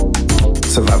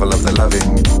 Survival of the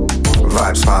loving,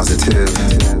 vibes positive.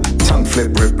 Tongue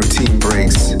flip, rip, routine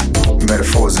breaks.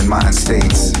 Metaphors and mind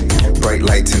states. Bright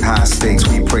lights and high stakes.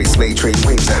 We pray slay trade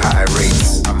waves at high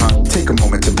rates. Take a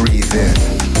moment to breathe in.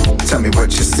 Tell me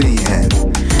what you're seeing.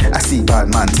 I see bad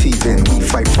man teeth in. We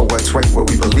fight for what's right, what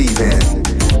we believe in.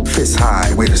 Fist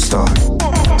high, way to start.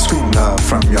 Scream love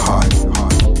from your heart.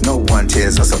 No one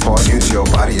tears us apart. Use your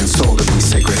body and soul to be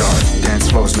sacred art. Dance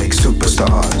floors make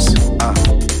superstars,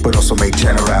 but also make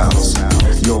generals.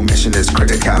 Your mission is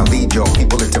critical. Lead your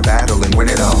people into battle and win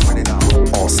it all.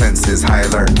 All senses high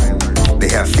alert. They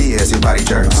have fears, your body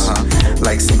jerks.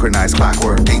 Like synchronized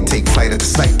clockwork, they take flight at the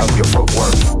sight of your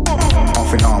footwork.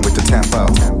 Off and on with the tempo.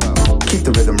 Keep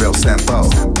the rhythm real simple.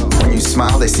 When you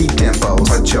smile, they see dimples,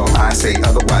 but your eyes say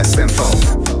otherwise sinful.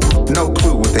 No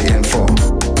clue what they're in for.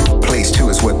 Place 2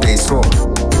 is what they score.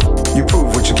 You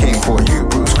prove what you came for. You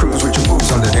bruise, cruise with your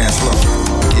moves on the dance floor.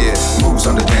 Yeah, moves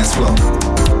on the dance floor.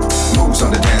 Moves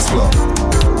on the dance floor.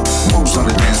 Moves on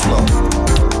the dance floor.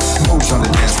 Moves on the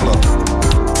dance floor.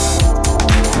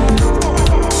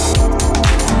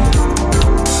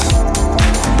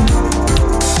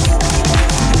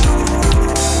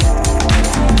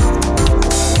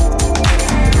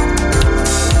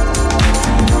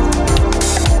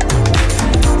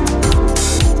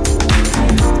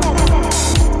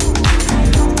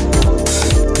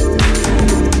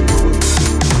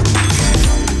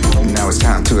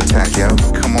 Attack, yo.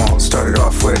 Come on, start it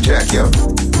off with a jack, yo.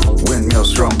 Windmill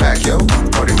strong back, yo.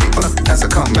 Party people, that's a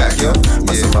comeback, yo.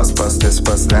 Bust a bus, bust this,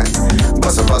 bust that.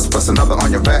 Bust a bus, bust another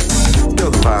on your back.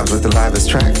 Build the vibes with the livest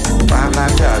track. 5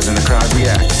 live dives and the crowd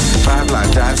reacts. 5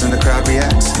 live dives and the crowd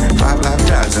reacts. 5 live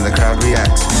dives and the crowd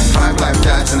reacts. 5 live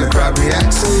dives and the crowd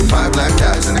reacts. 5 live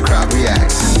dives and the crowd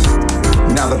reacts.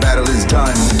 Now the battle is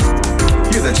done.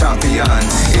 You're the champion,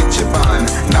 it's your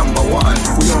bond, number 1.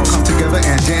 We all come together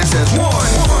and dance as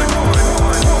one.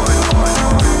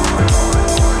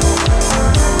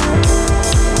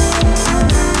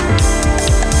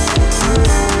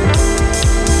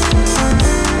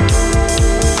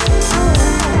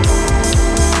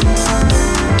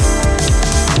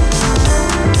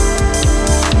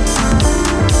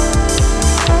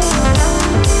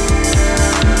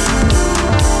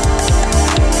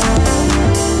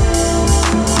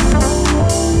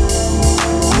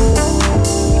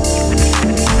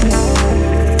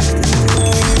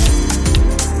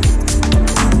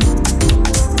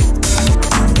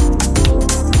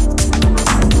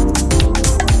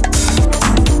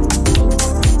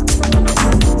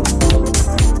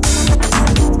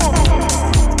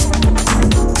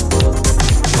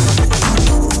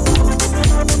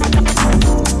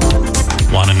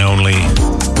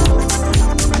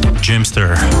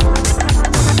 Jimster.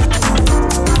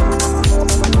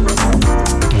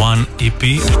 One EP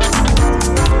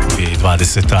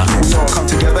 2020.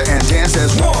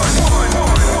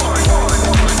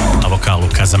 Na vokalu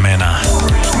Kazamena.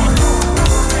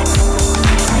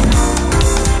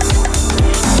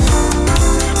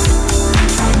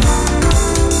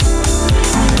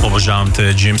 Obožavam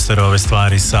te Jimsterove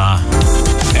stvari sa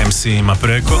MC-ima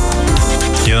preko.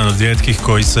 Jedan od rijetkih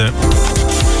koji se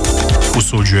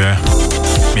usuđuje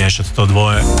miješati to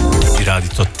dvoje i radi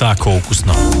to tako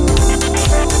ukusno.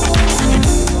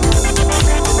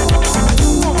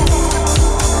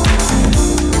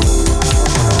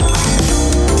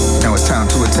 Now it's time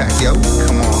to attack, yo.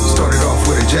 Come on, start it off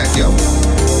with a jack, yo.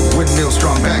 Windmill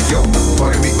strong back, yo.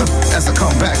 Party me, that's a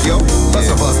comeback, yo.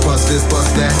 Bust a bus, bust this,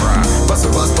 bust that. Bust a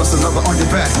bus, bust another on your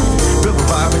back. Build a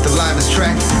vibe with the livest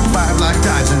track. 5 live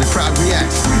dives and the crowd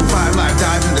reacts. 5 live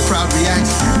dives and the crowd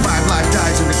reacts. 5 live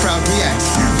dives and the crowd reacts.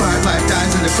 5 live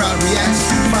dives and the crowd reacts.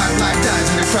 5 live dives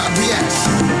and the crowd reacts.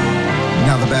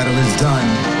 Now the battle is done.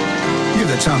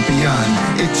 You're the champion.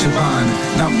 It's your bond,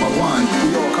 number 1.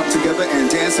 We all come together and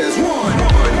dance as one.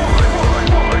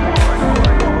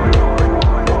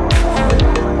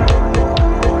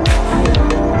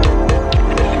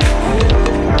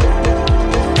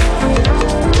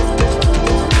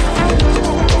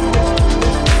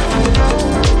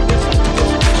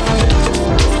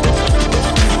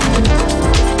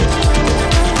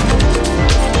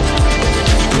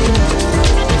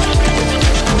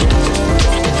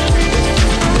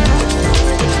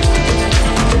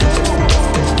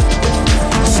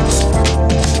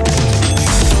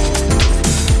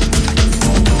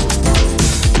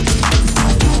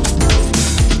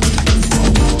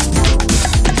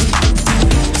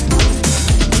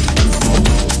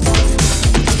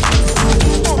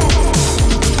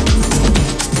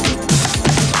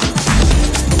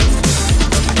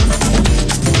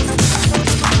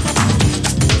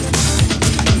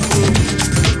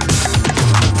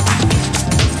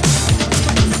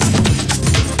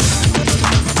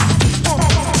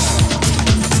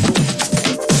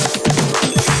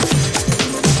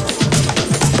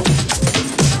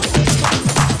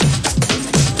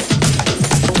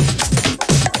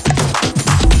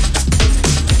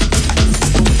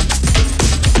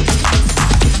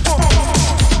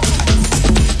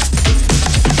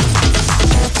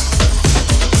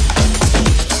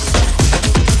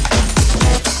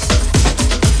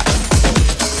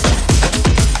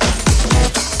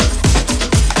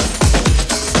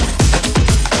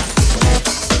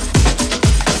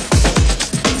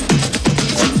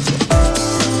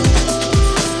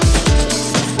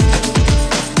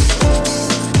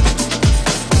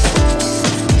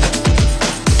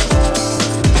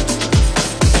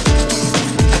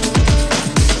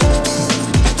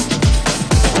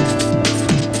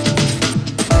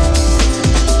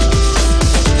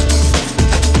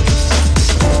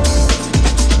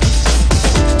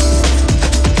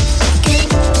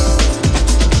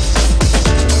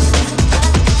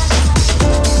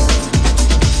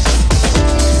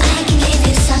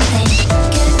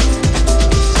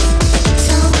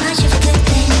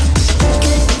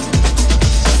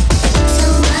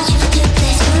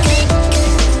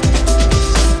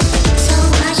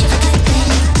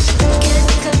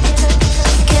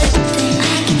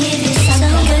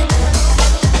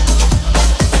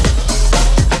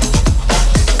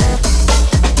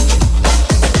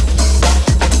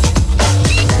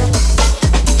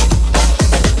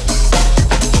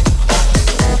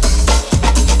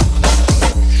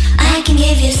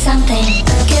 something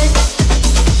good.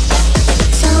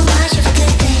 So much of a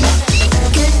good thing.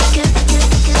 Good, good, good,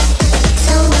 good.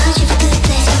 So much of a good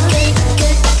thing. Good,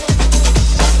 good.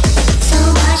 So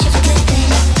much of a good thing.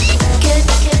 Good,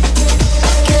 good, good,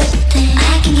 good thing.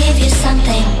 I can give you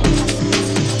something.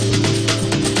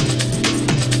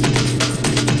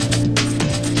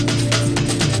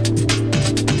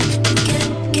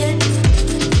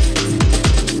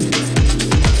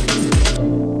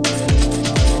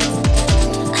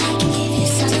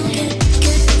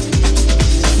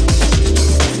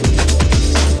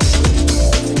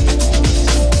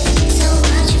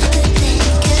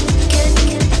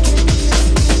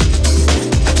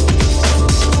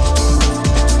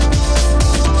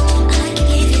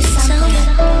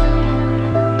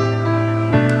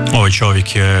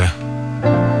 Čovjek je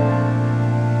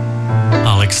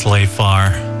Alex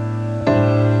Leifar,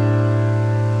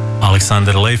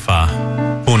 Aleksandar Leifa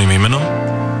punim imenom,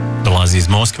 dolazi iz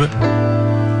Moskve.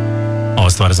 Ova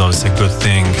stvar zove se Good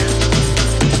Thing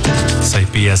sa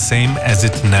EP-a Same As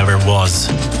It Never Was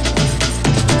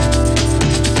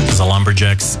za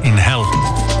Lumberjacks in Hell,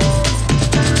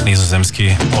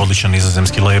 nizozemski, odličan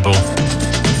nizozemski label.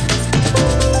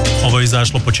 Ovo je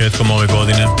izašlo početkom ove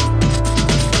godine.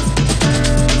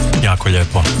 Jako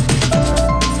lijepo.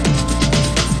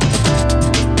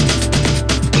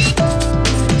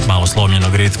 Malo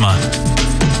slomljenog ritma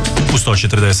u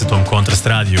 140. Kontrast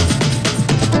radiju. I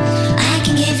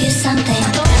can give you something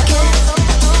good.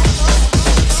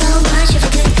 So much of a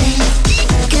good thing.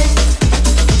 Good.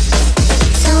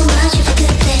 So much of a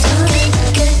good thing. Good,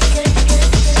 good, good, good.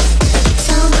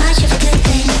 So much of a good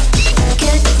thing.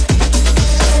 Good,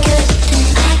 good thing.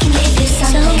 I can give you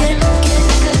something good.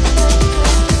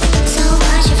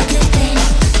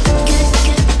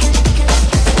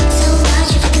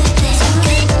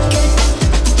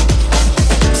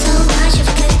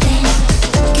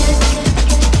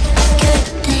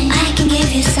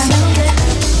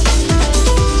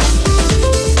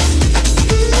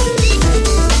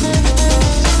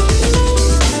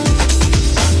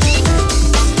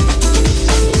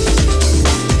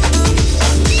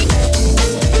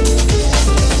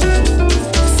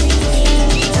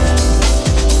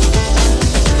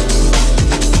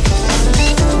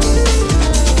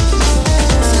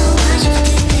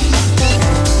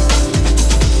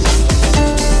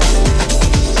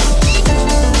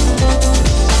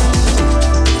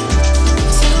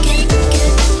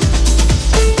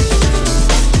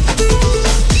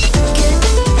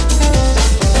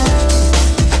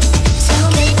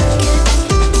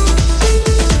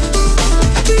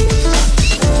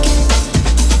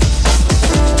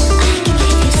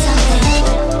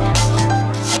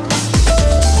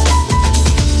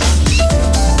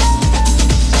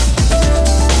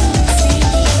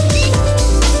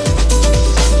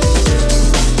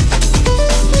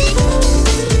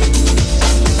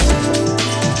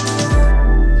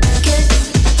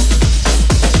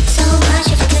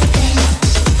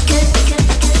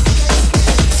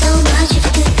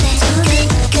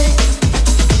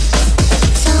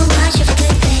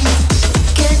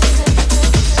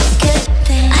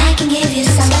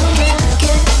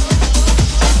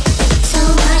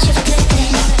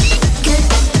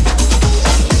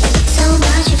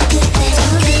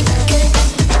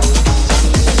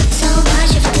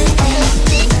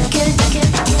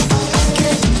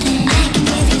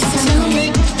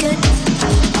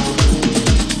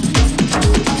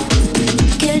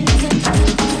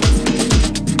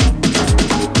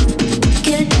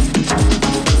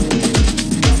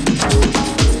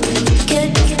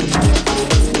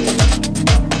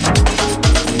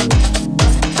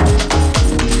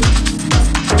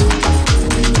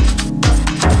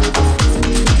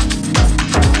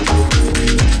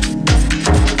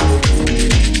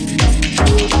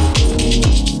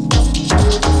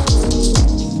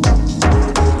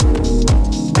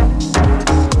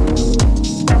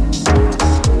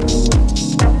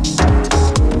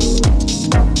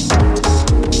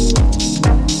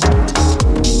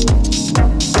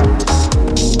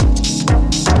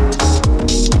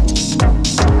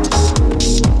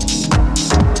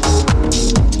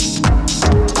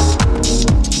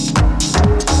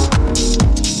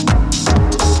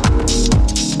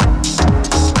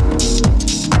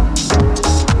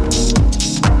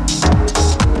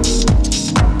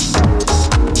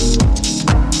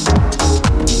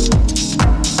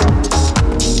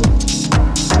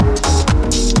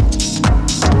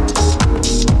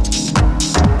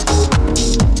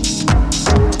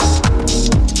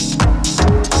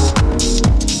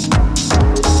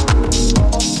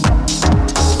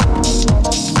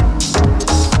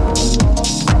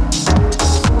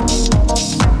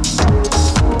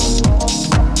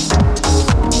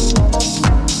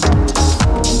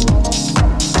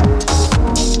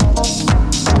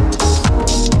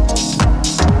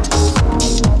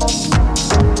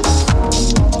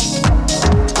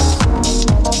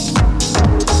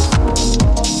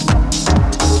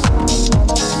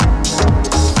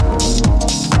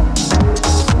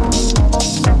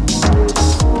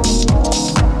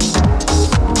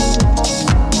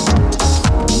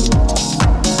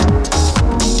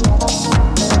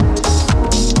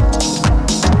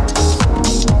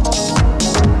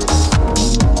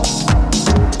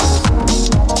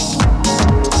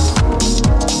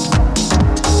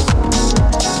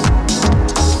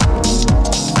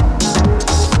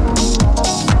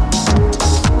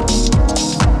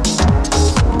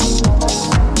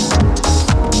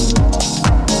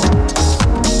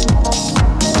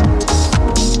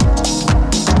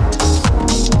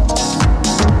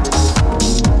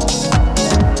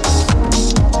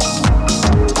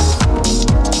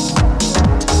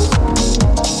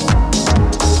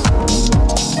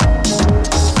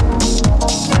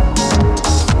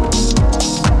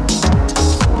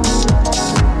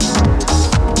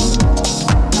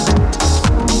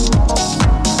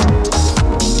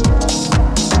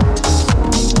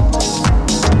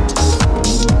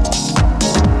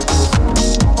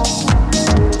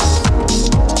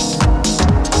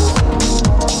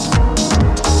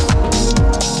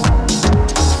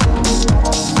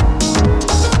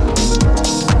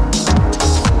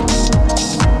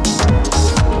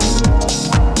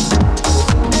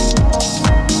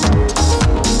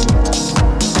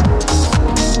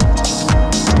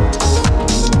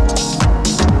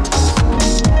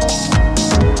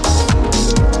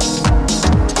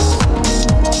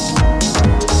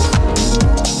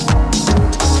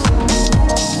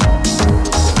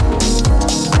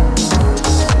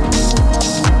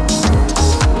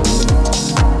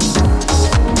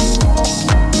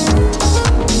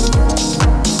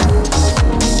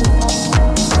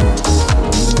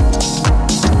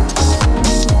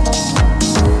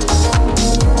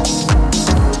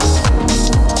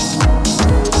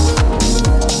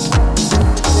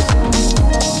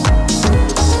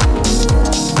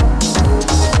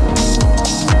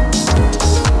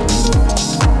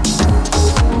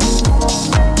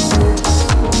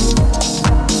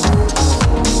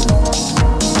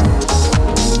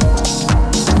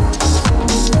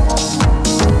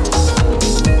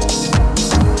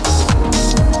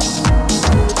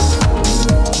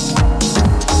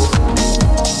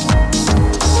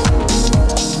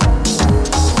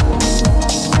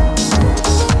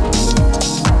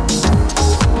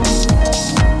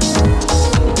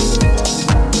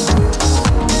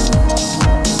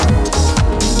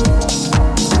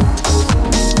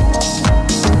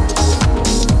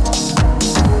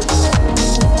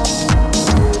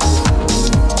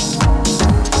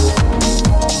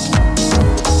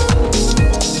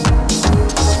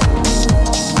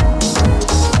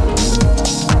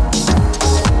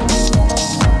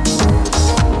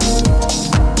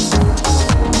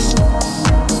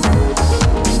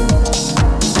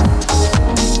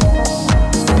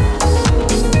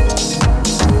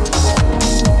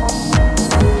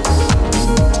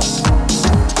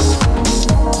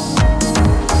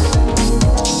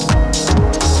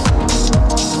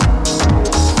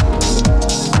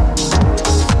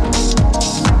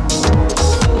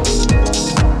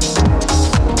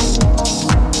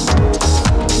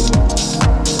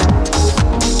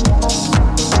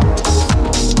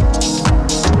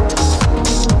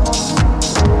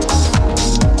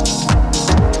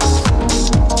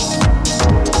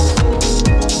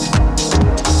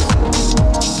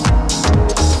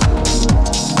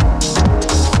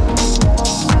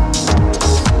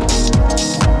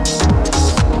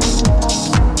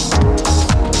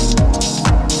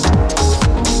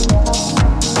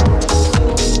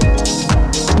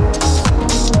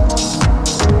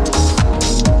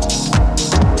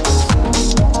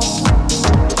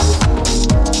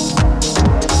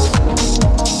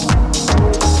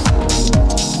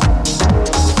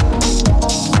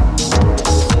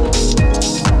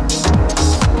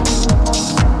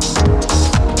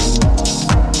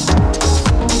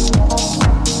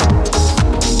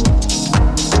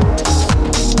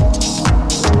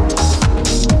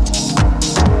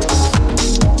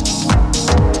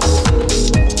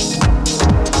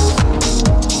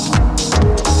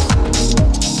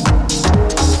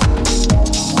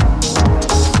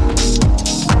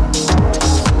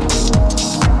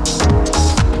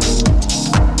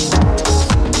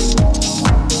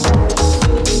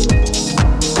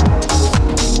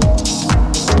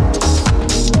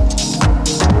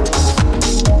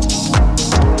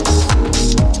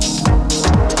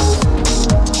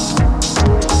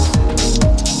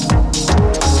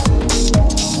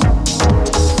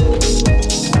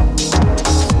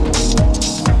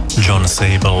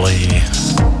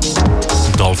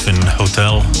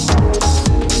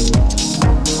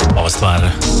 Ova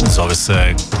stvar zove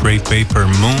se Great Paper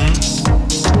Moon,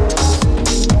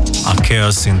 a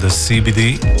Chaos in the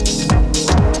CBD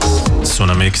su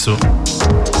na miksu.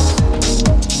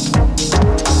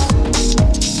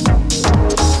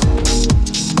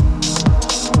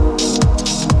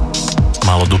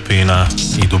 Malo dupina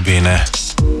i dubine,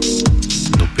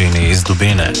 dupini iz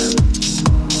dubine.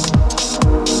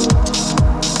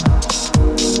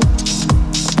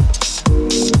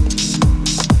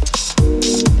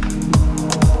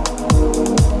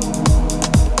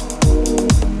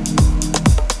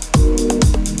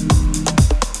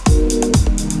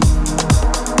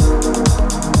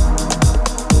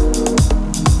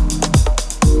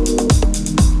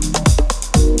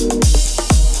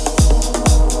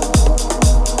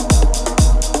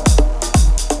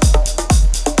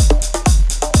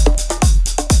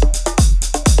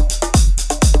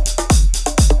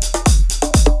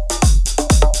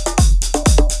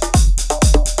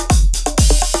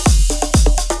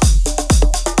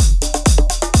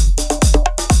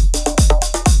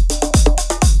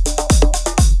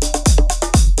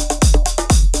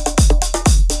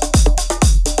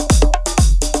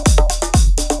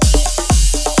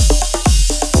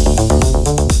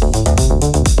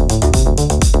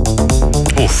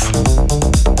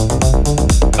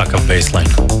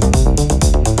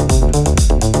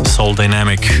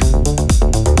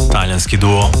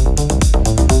 Duo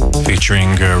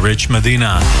featuring Rich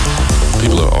Medina.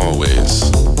 People are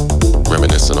always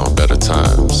reminiscing on better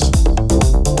times,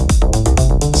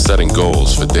 setting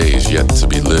goals for days yet to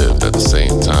be lived at the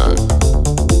same time.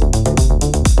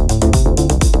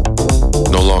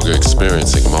 No longer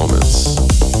experiencing moments,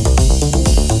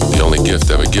 the only gift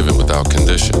ever given without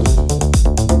condition.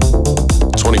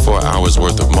 24 hours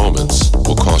worth of moments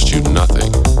will cost you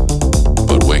nothing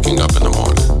but waking up in the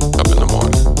morning, up in the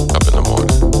morning. Up in the morning,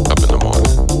 up in the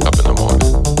morning, up in the morning,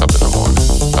 up in the morning,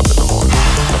 up in the morning.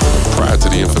 Prior to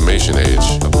the information age,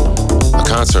 a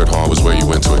concert hall was where you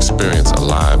went to experience a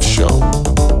live show.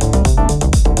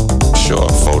 Sure,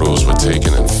 photos were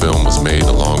taken and film was made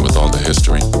along with all the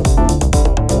history.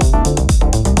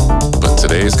 But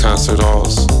today's concert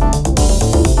halls,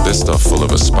 they're stuffed full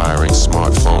of aspiring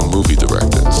smartphone movie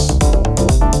directors,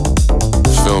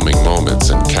 filming moments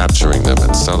and capturing them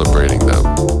and celebrating them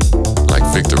like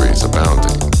victories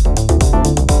abounding.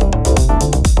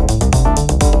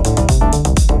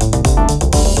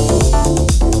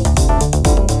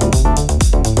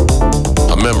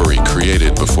 A memory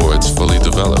created before it's fully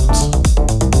developed,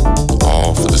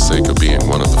 all for the sake of being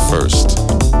one of the first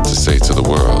to say to the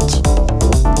world,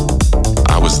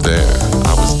 I was there,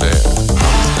 I was there,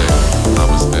 I was there, I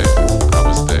was there, I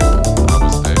was there, I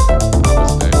was there, I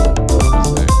was there, I was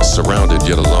there. Surrounded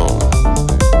yet alone,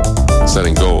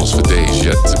 setting goals for days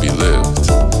yet to be lived,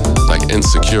 like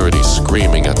insecurity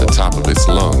screaming at the top of its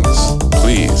lungs.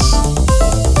 Please,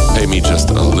 pay me just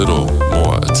a little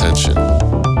more attention.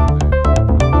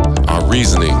 Our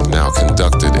reasoning now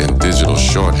conducted in digital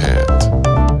shorthand.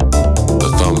 The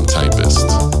thumb typist,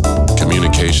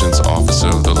 communications officer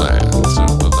of the land.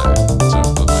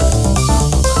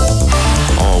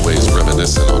 Always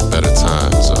reminiscent on better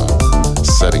times,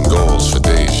 setting goals for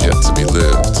days yet to be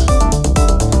lived.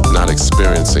 Not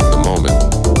experiencing the moment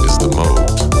is the mode.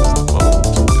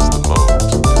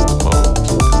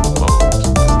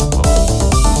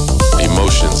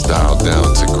 Emotions dialed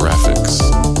down to graphics.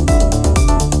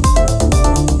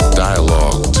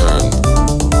 Dialogue turned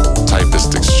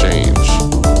typist exchange.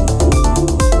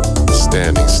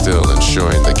 Standing still,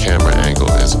 ensuring the camera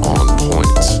angle is on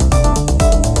point.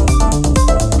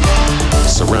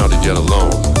 Surrounded yet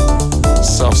alone.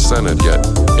 Self-centered yet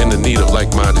in the need of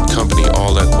like-minded company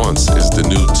all at once is the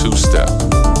new two-step.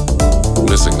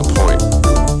 Missing the point.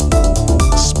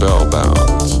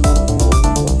 Spellbound.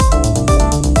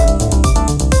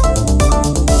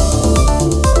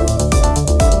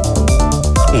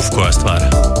 Uf, koja stvar.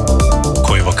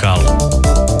 Koji vokal.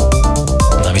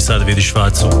 Da mi sad vidiš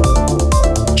facu.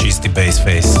 Čisti bass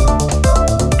face.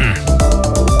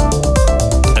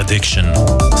 Addiction.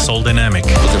 Soul Dynamic.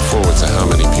 Looking forward to how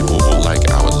many people will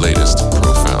like our latest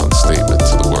profound statement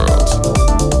to the world.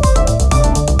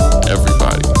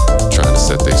 Everybody trying to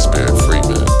set their spirit free,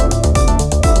 man.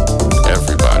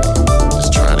 Everybody is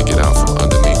trying to get out from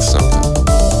underneath something.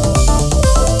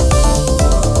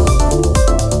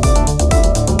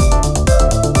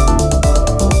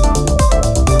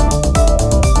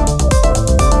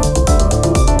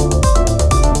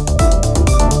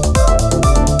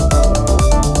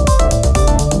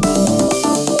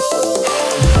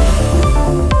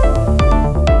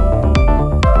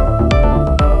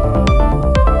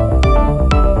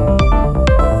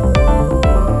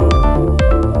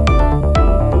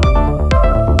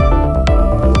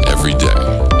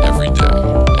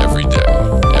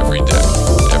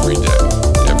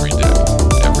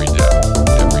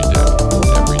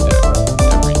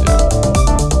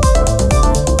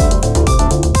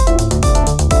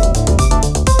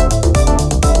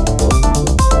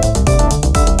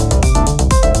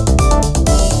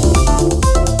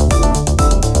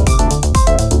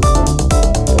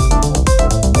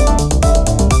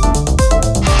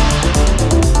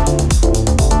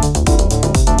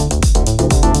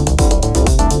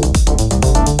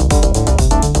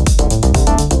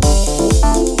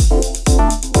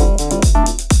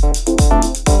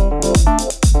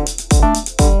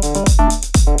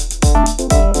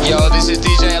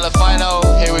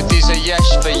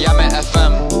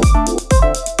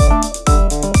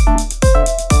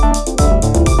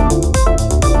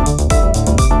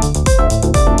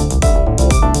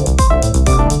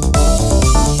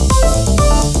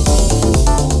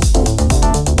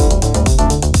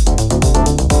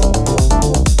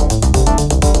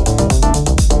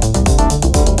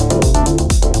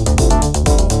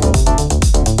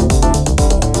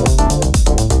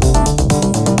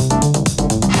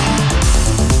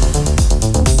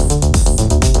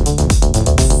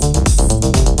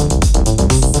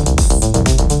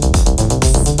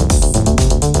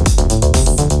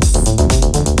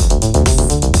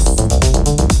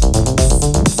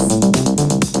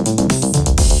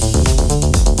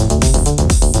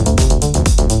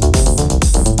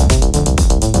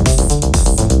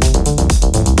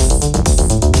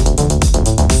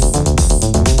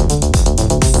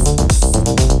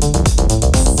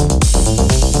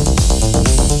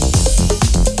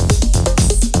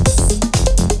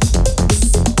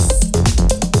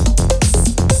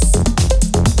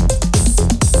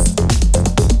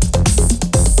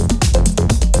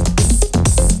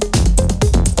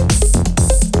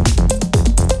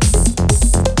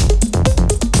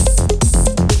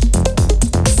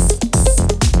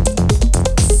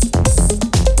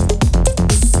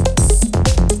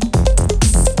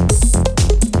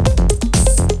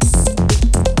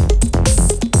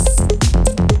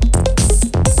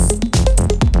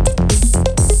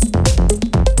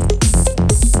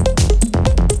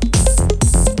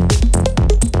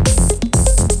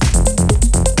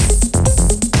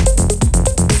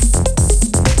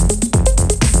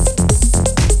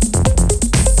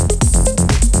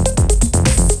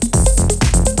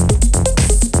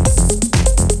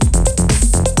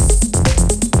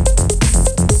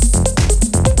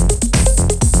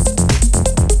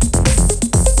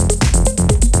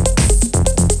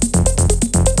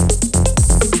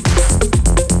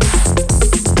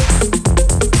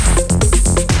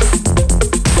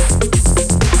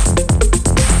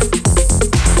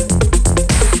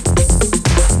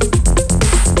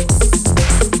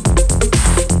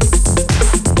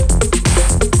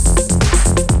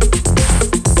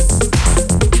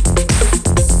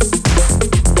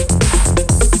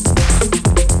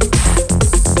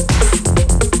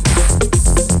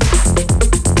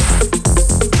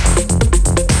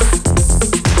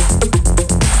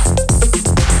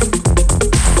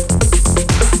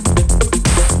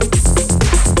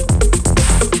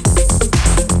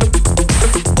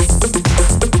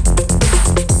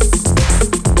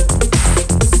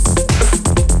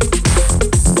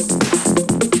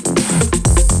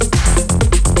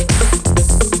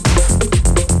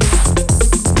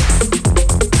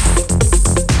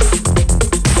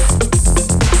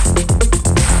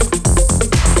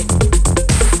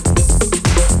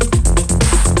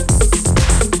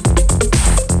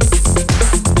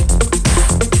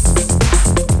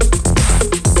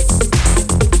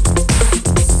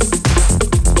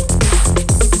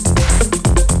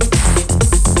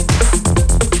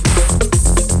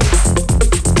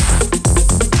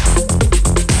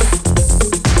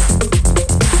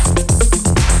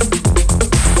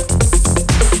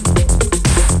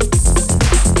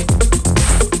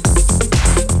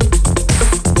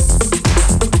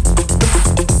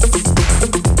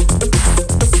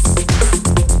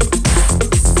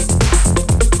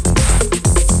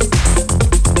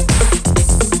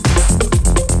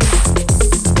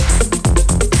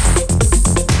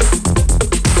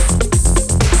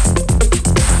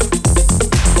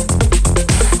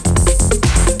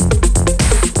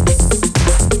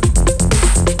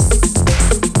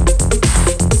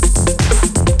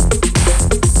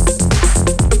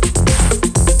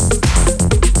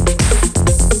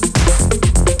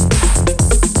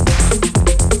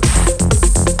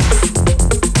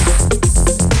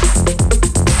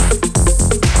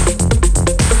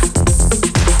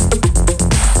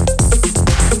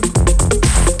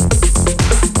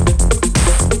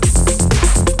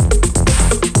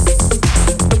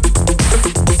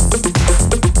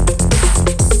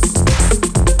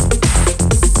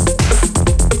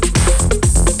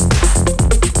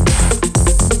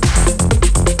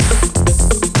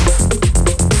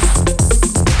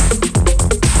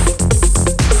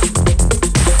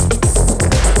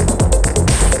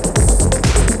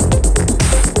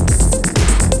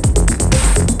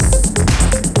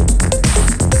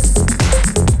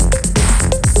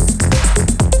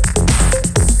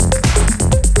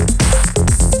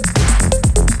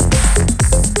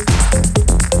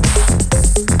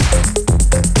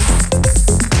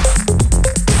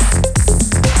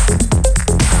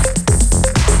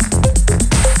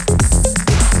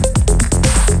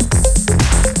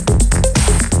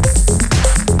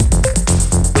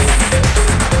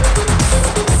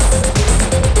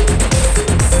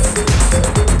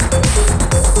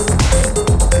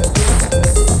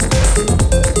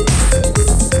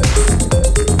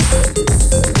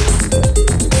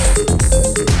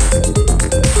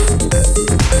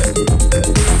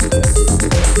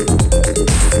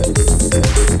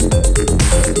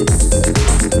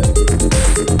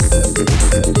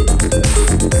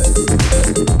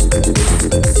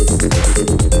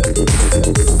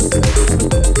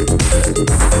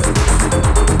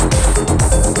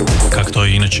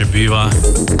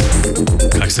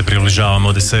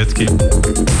 približavamo desetki.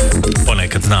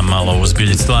 Ponekad znam malo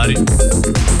uzbiljiti stvari.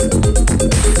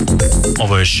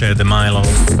 Ovo je Share the Milo,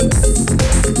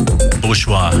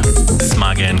 Bourgeois,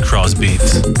 Smug and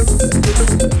Crossbeat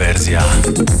verzija.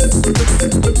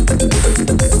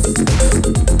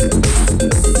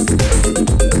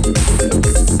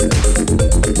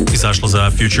 Izašlo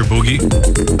za Future Boogie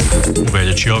u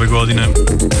veljači ove godine.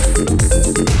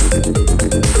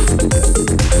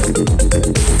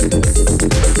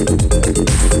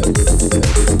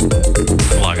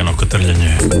 Lagano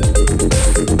kotrljanje.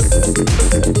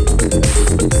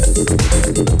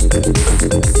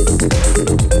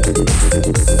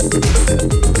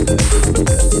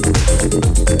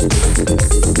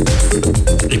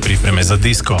 I pripreme za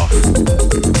disco.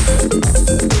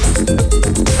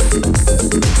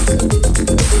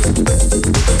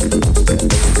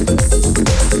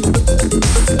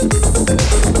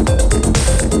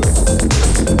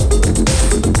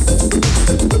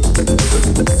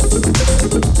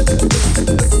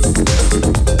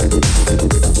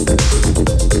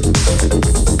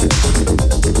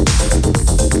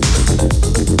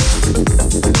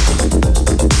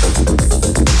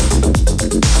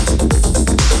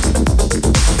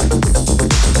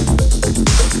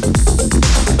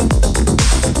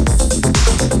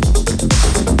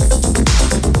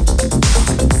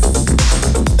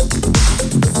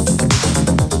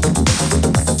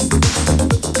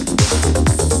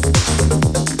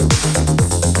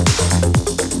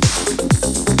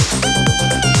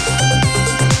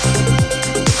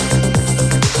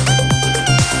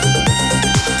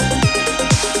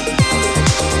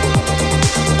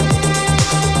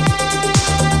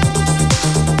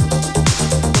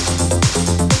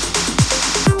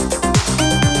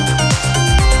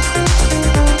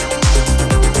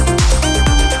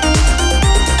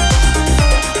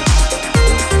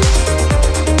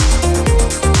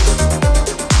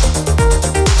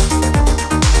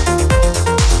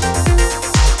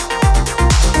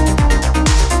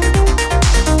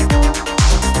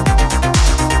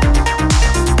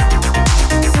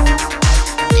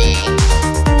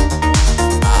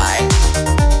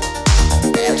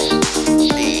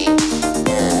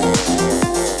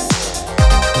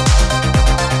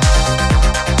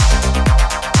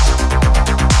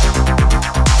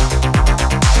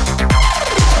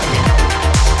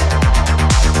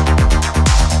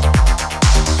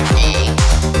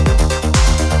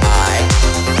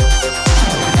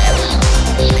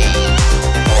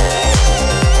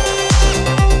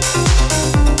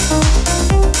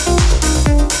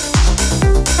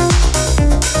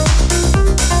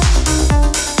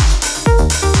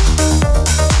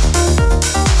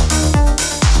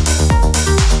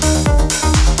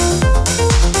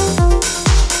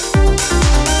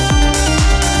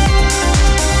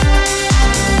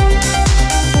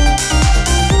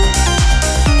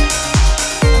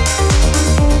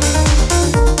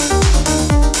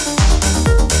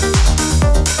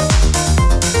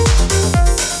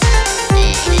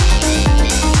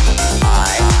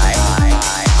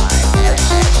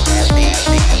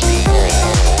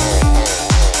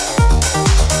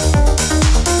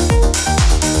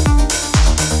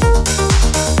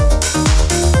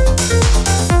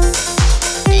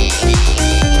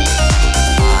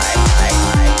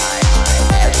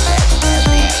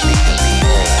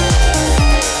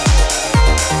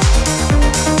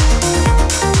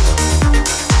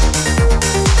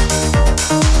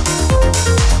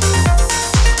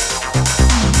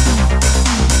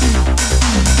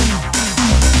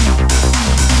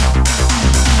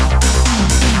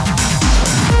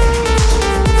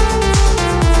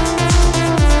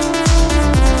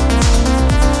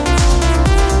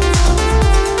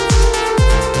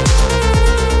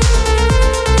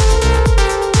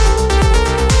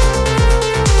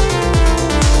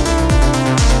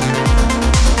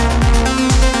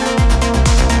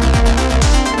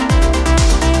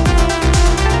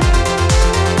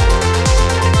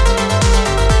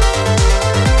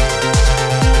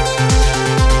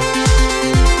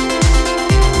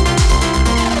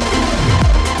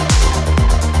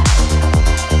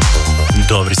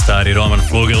 Dobri stari Roman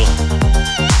Flugel,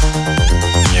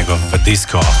 njegov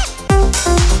disco.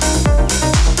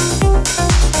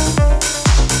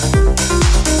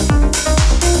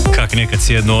 Kak nekad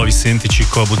sjednu ovi sintići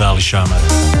ko budali šamar.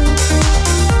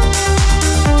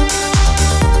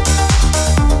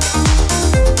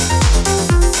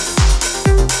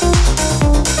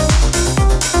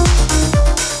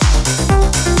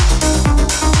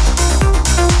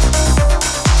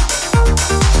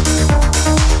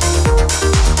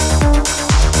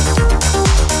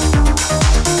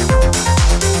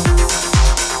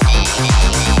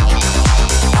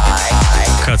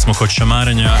 kod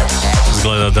šamaranja.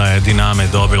 Izgleda da je Diname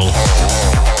dobil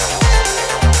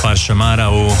par šamara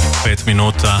u 5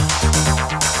 minuta.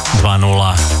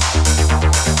 2:0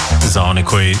 za oni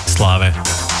koji slave.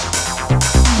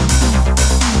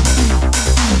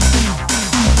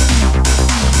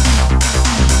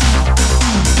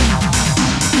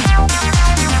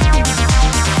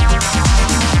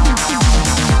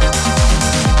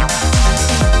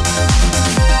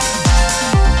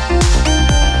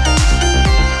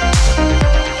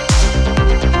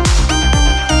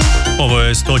 Ovo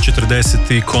je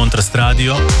 140. Kontrast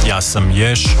radio, ja sam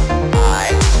Yesh.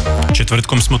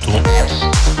 Četvrtkom smo tu.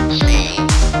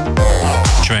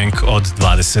 Čvenk od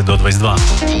 20 do 22.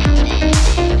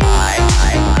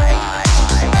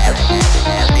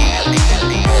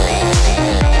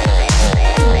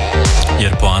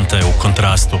 Jer poanta je u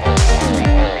kontrastu.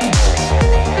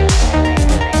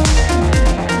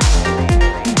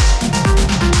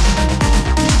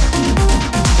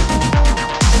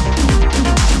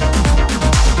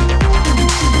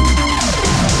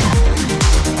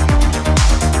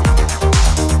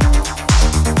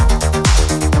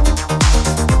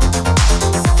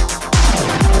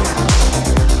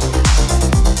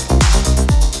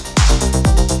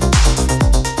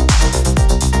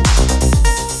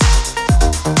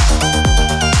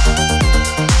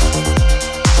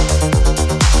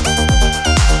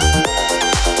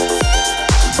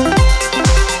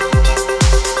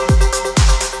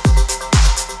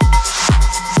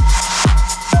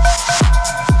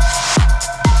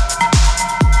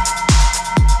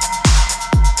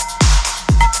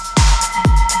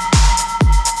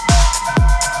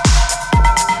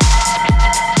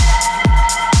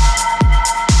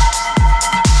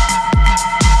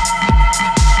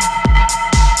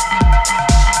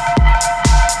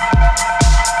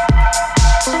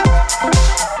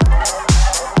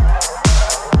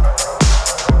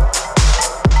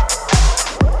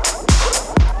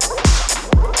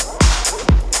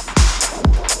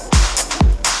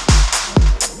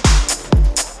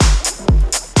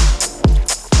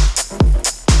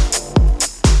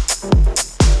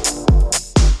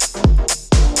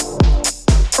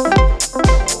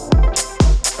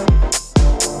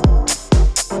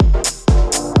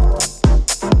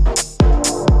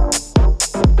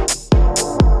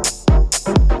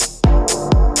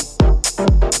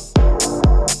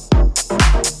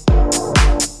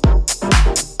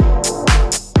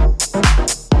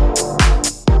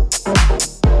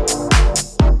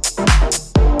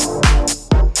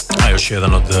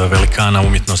 Jedan od velikana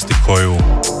umjetnosti koju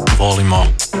volimo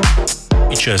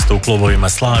i često u klubovima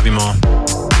slavimo,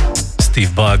 Steve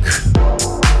Bug,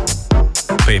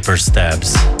 Paper Stabs.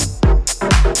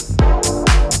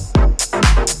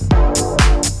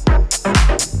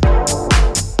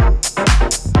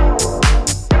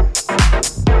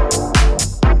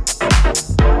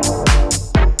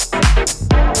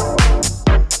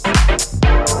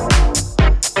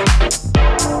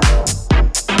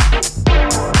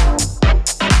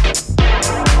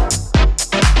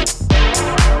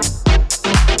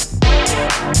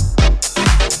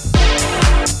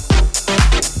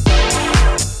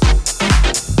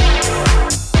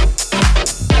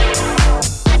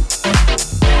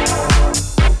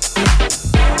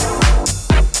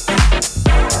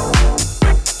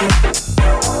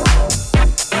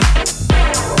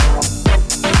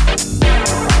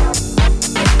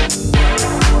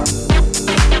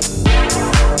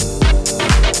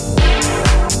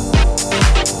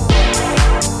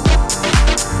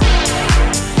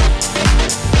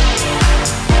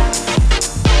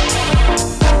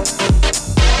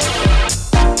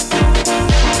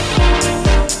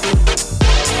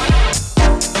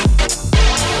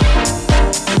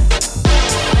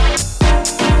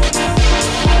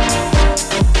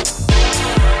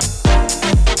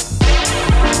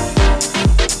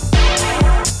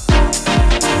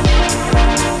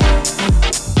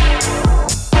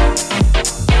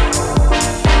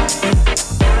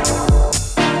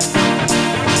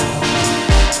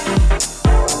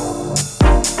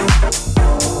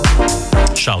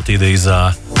 Shout ide i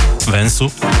za Vensu.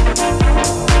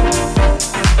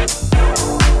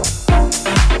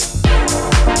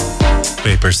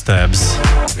 Paper Stabs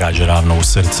gađa ravno u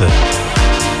srce.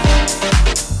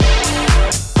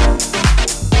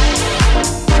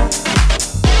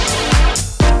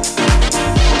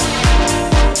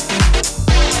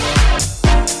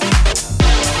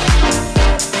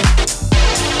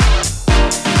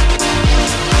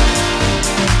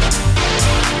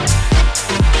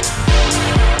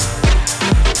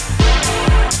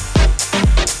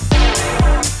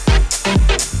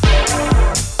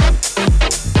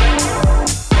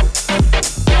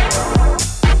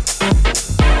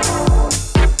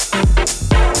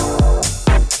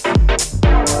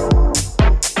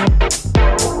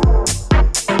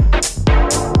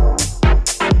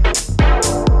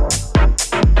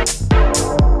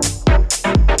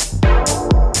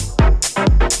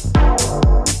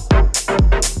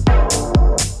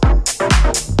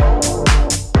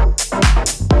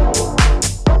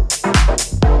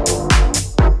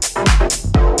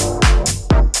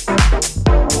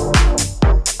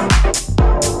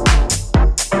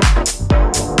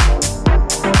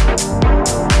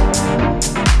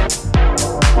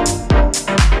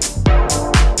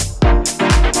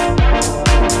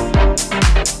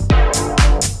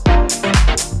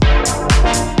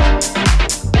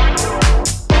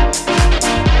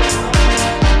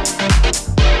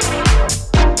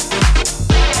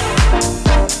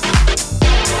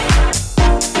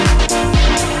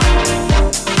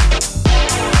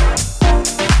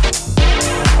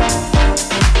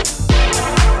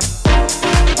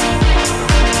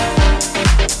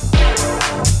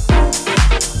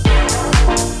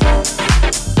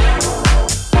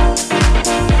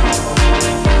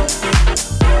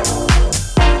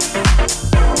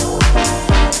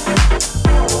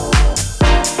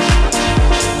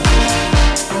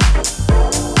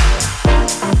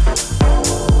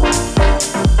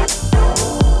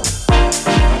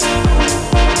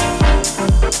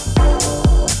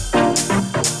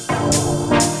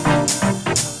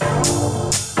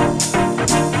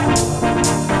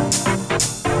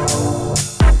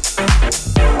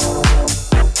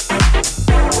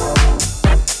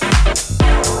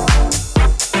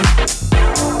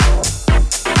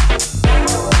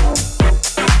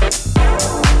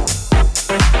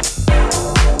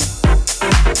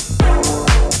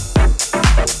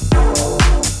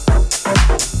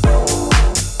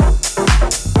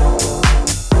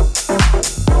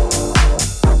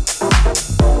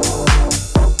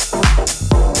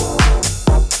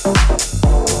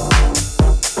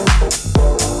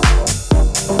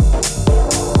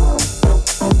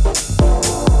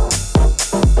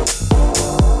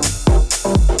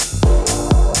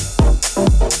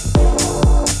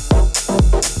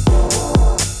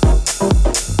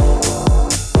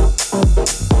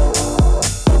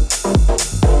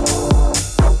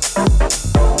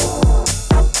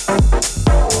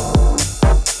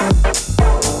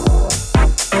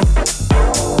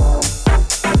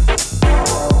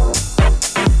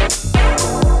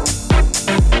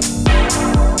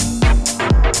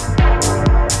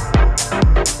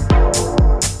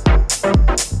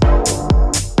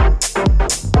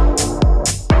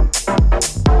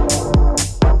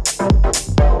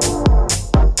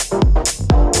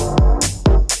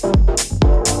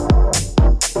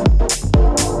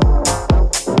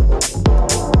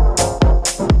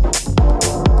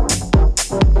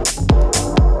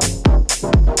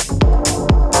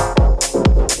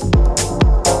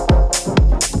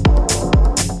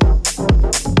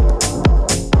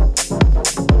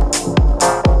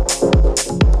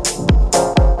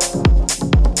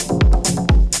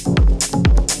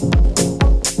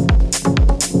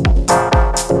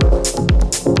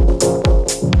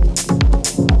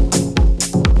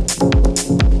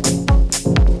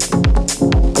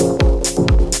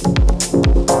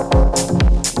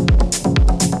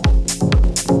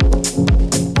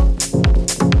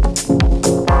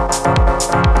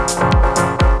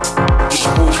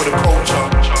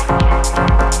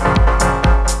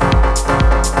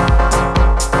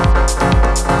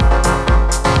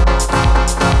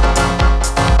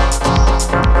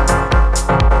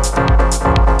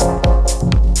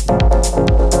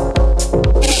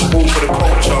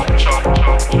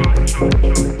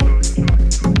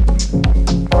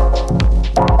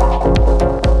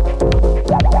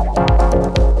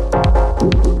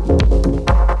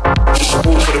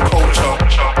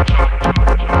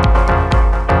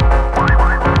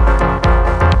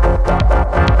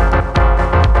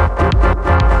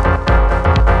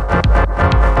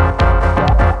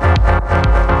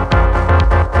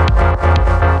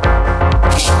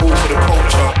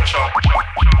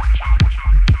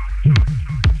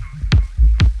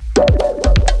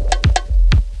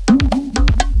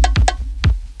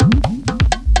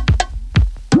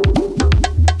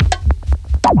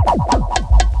 All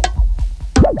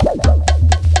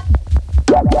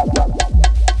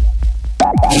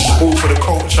for the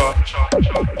culture.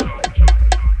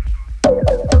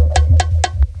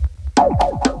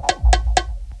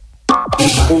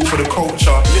 All for the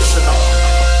culture. Listen up.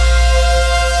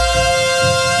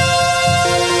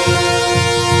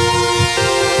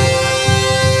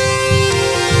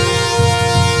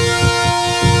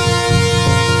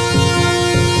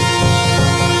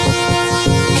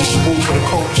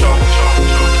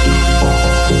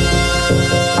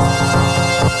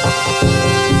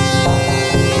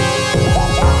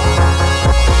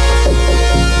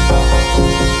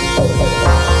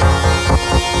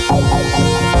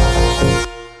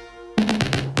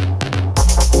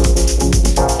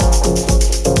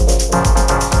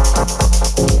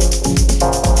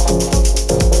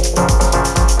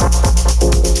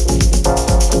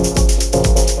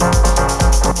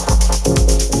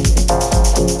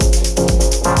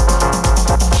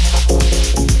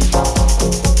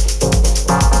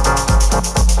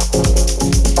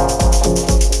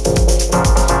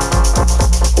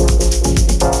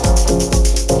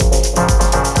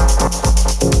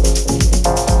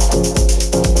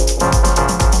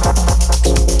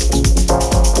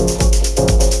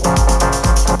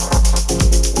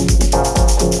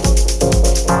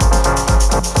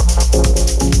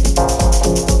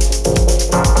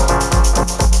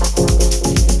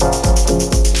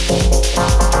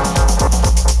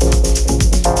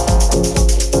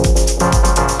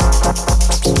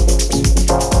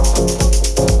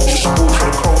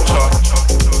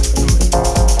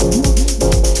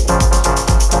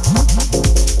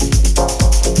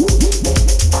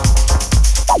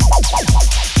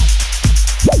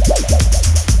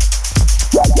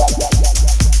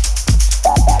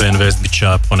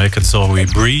 Ponekad zovu i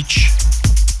Breach.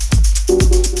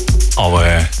 Ovo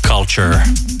je Culture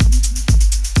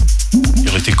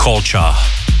ili ti Culture.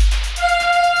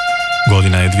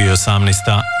 Godina je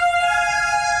 2018.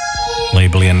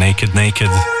 Label je Naked Naked.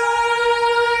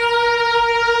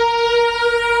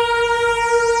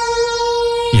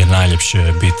 Jer najljepše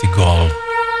je biti gol.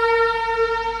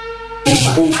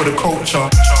 All for the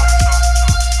culture.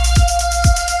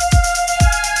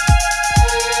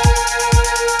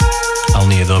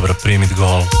 Nije dobro primit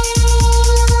gol.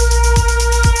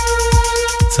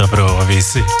 Zapravo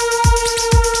ovisi.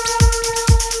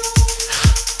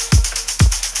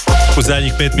 U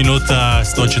zadnjih 5 minuta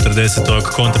 140.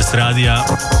 Kontrast radija.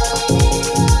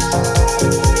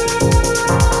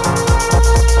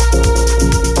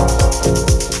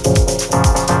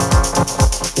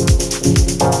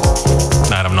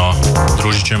 Naravno,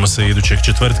 družit ćemo se idućeg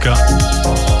četvrtka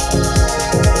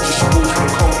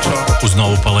uz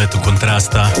novu paletu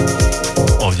kontrasta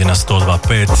ovdje na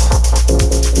 102.5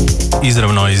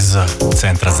 izravno iz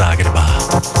centra Zagreba,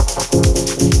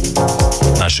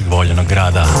 našeg voljenog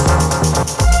grada.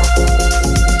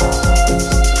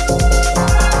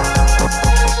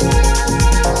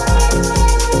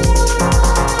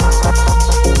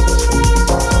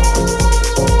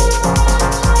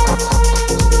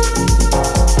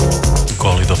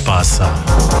 Goli do pasa.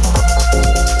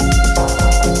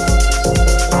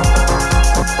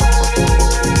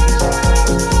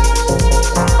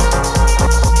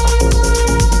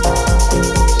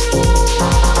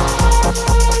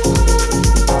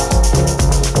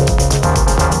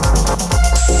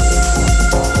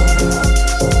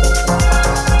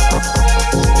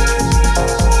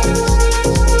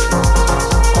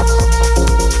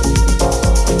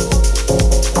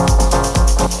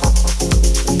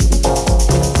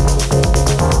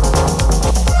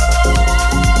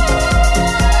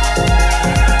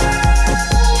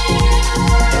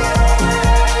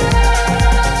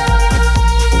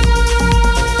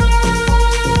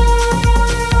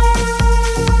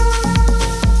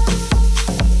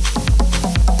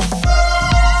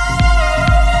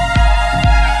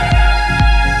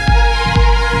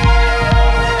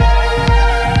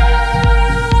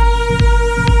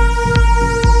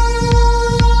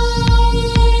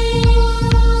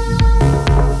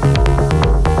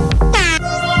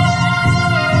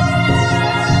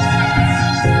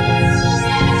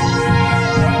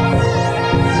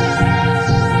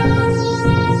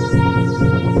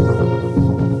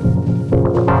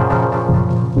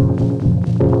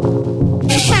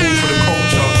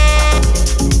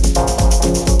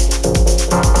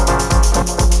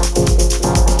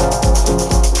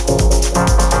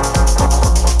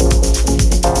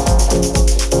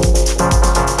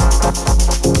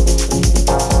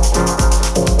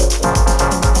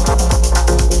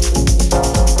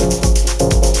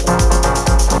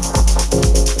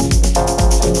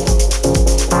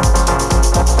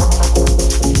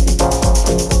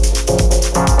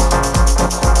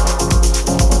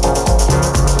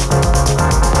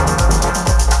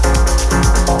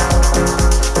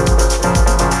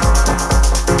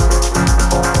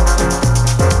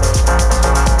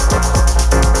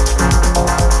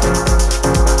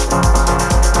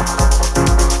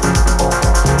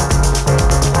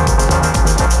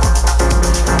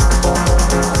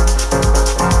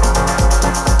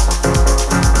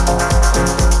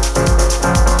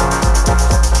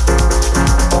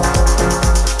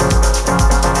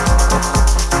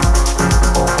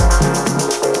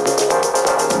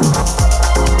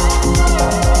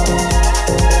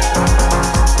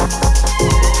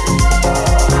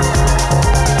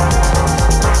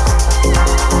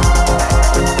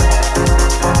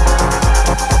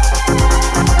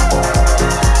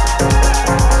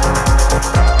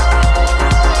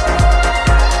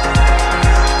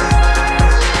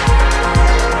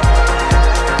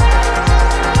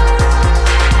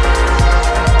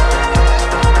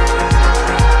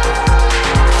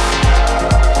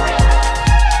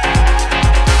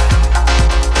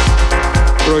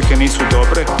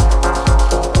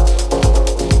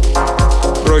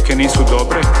 Brojke nisu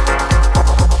dobre.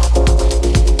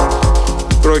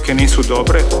 Brojke nisu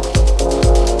dobre.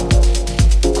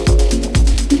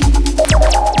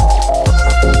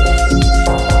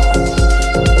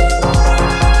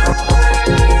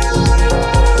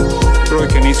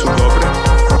 Brojke nisu dobre.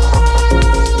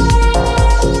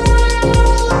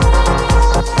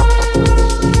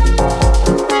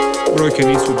 Brojke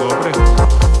nisu dobre.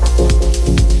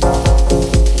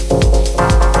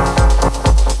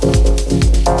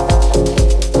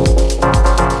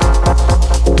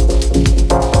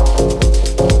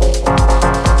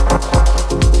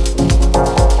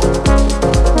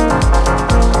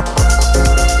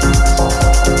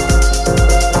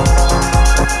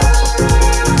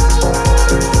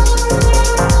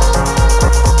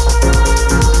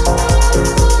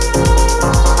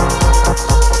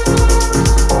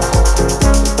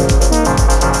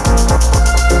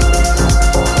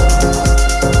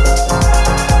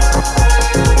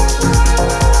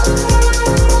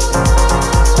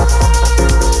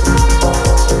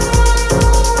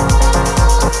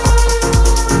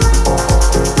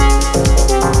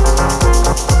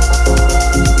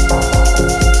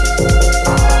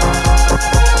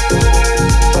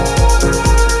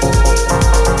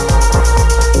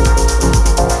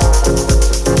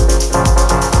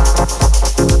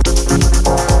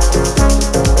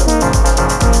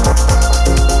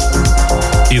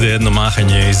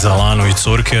 Za Lanu i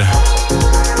curke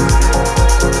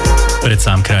pred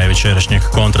sam kraj večerašnjeg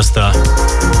kontrasta.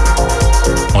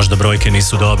 Možda brojke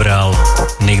nisu dobre, ali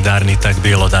nigdar ni tak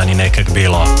bilo da ni nekak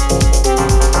bilo.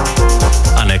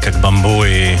 A nekak bambu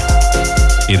i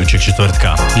idućeg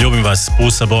četvrtka. Ljubim vas,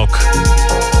 pusa bok,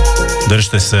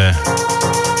 držite se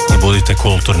i budite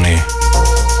kulturni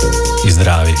i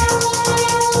zdravi.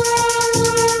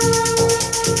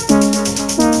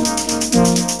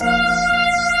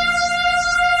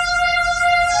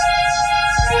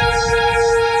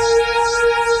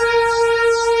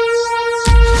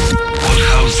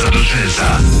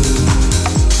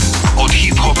 Od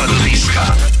hip-hopa do diska,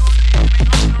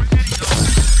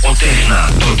 od tehna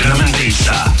do drum and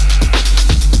bassa,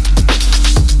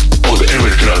 od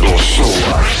elektra do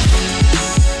soula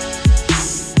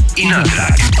i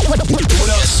natrag.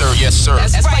 Yes sir, yes sir.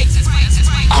 That's right.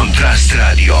 Kontrast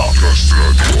Radio.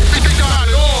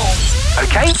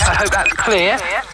 Okay, I hope that's clear.